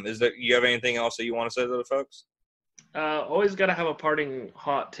 You have anything else that you want to say to the folks? Always got to have a parting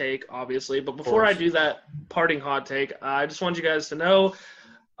hot take, obviously. But before I do that parting hot take, I just want you guys to know,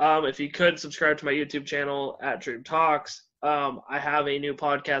 if you could subscribe to my YouTube channel at Treeb Talks. I have a new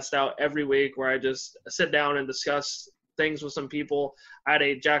podcast out every week where I just sit down and discuss things with some people. I had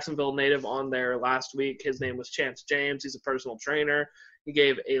a Jacksonville native on there last week. His name was Chance James. He's a personal trainer. He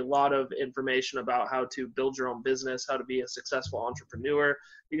gave a lot of information about how to build your own business, how to be a successful entrepreneur.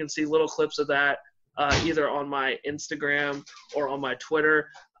 You can see little clips of that either on my Instagram or on my Twitter.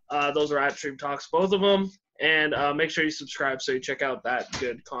 Those are at Treeb Talks, both of them. And make sure you subscribe so you check out that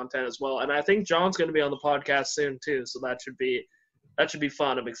good content as well. And I think John's going to be on the podcast soon too, so that should be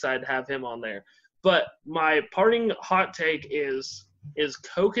fun. I'm excited to have him on there. But my parting hot take is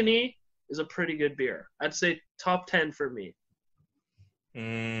Kokanee is a pretty good beer. I'd say top 10 for me.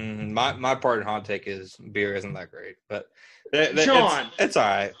 My parting hot take is beer isn't that great, but John, it's all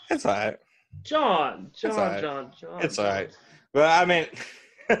right. It's all right. John. It's all right. But I mean.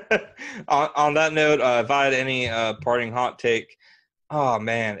 on that note, if I had any parting hot take, oh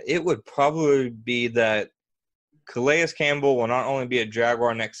man, it would probably be that Calais Campbell will not only be a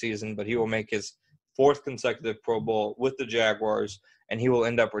Jaguar next season, but he will make his 4th consecutive Pro Bowl with the Jaguars, and he will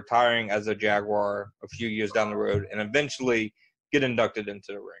end up retiring as a Jaguar a few years down the road and eventually get inducted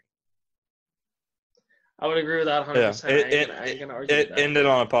into the ring. I would agree with that 100%. It ended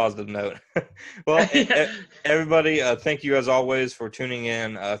on a positive note. Well, everybody, thank you as always for tuning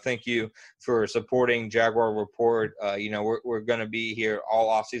in. Thank you for supporting Jaguar Report. We're going to be here all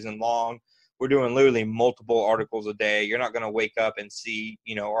off season long. we're doing literally multiple articles a day. You're not going to wake up and see,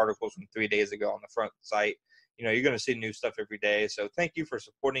 articles from 3 days ago on the front site. You're going to see new stuff every day. So thank you for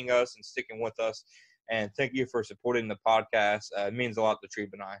supporting us and sticking with us. And thank you for supporting the podcast. It means a lot to Treeb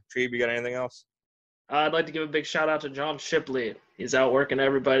and I. Treeb, you got anything else? I'd like to give a big shout out to John Shipley. He's out working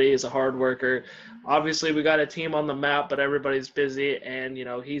everybody. He's a hard worker. Obviously, we got a team on the map, but everybody's busy. And,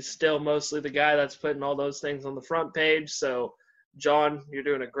 he's still mostly the guy that's putting all those things on the front page. So, John, you're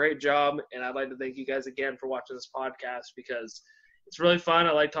doing a great job. And I'd like to thank you guys again for watching this podcast because it's really fun.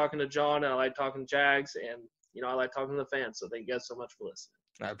 I like talking to John, and I like talking Jags, and, I like talking to the fans. So thank you guys so much for listening.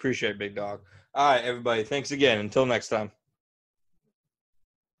 I appreciate it, big dog. All right, everybody. Thanks again. Until next time.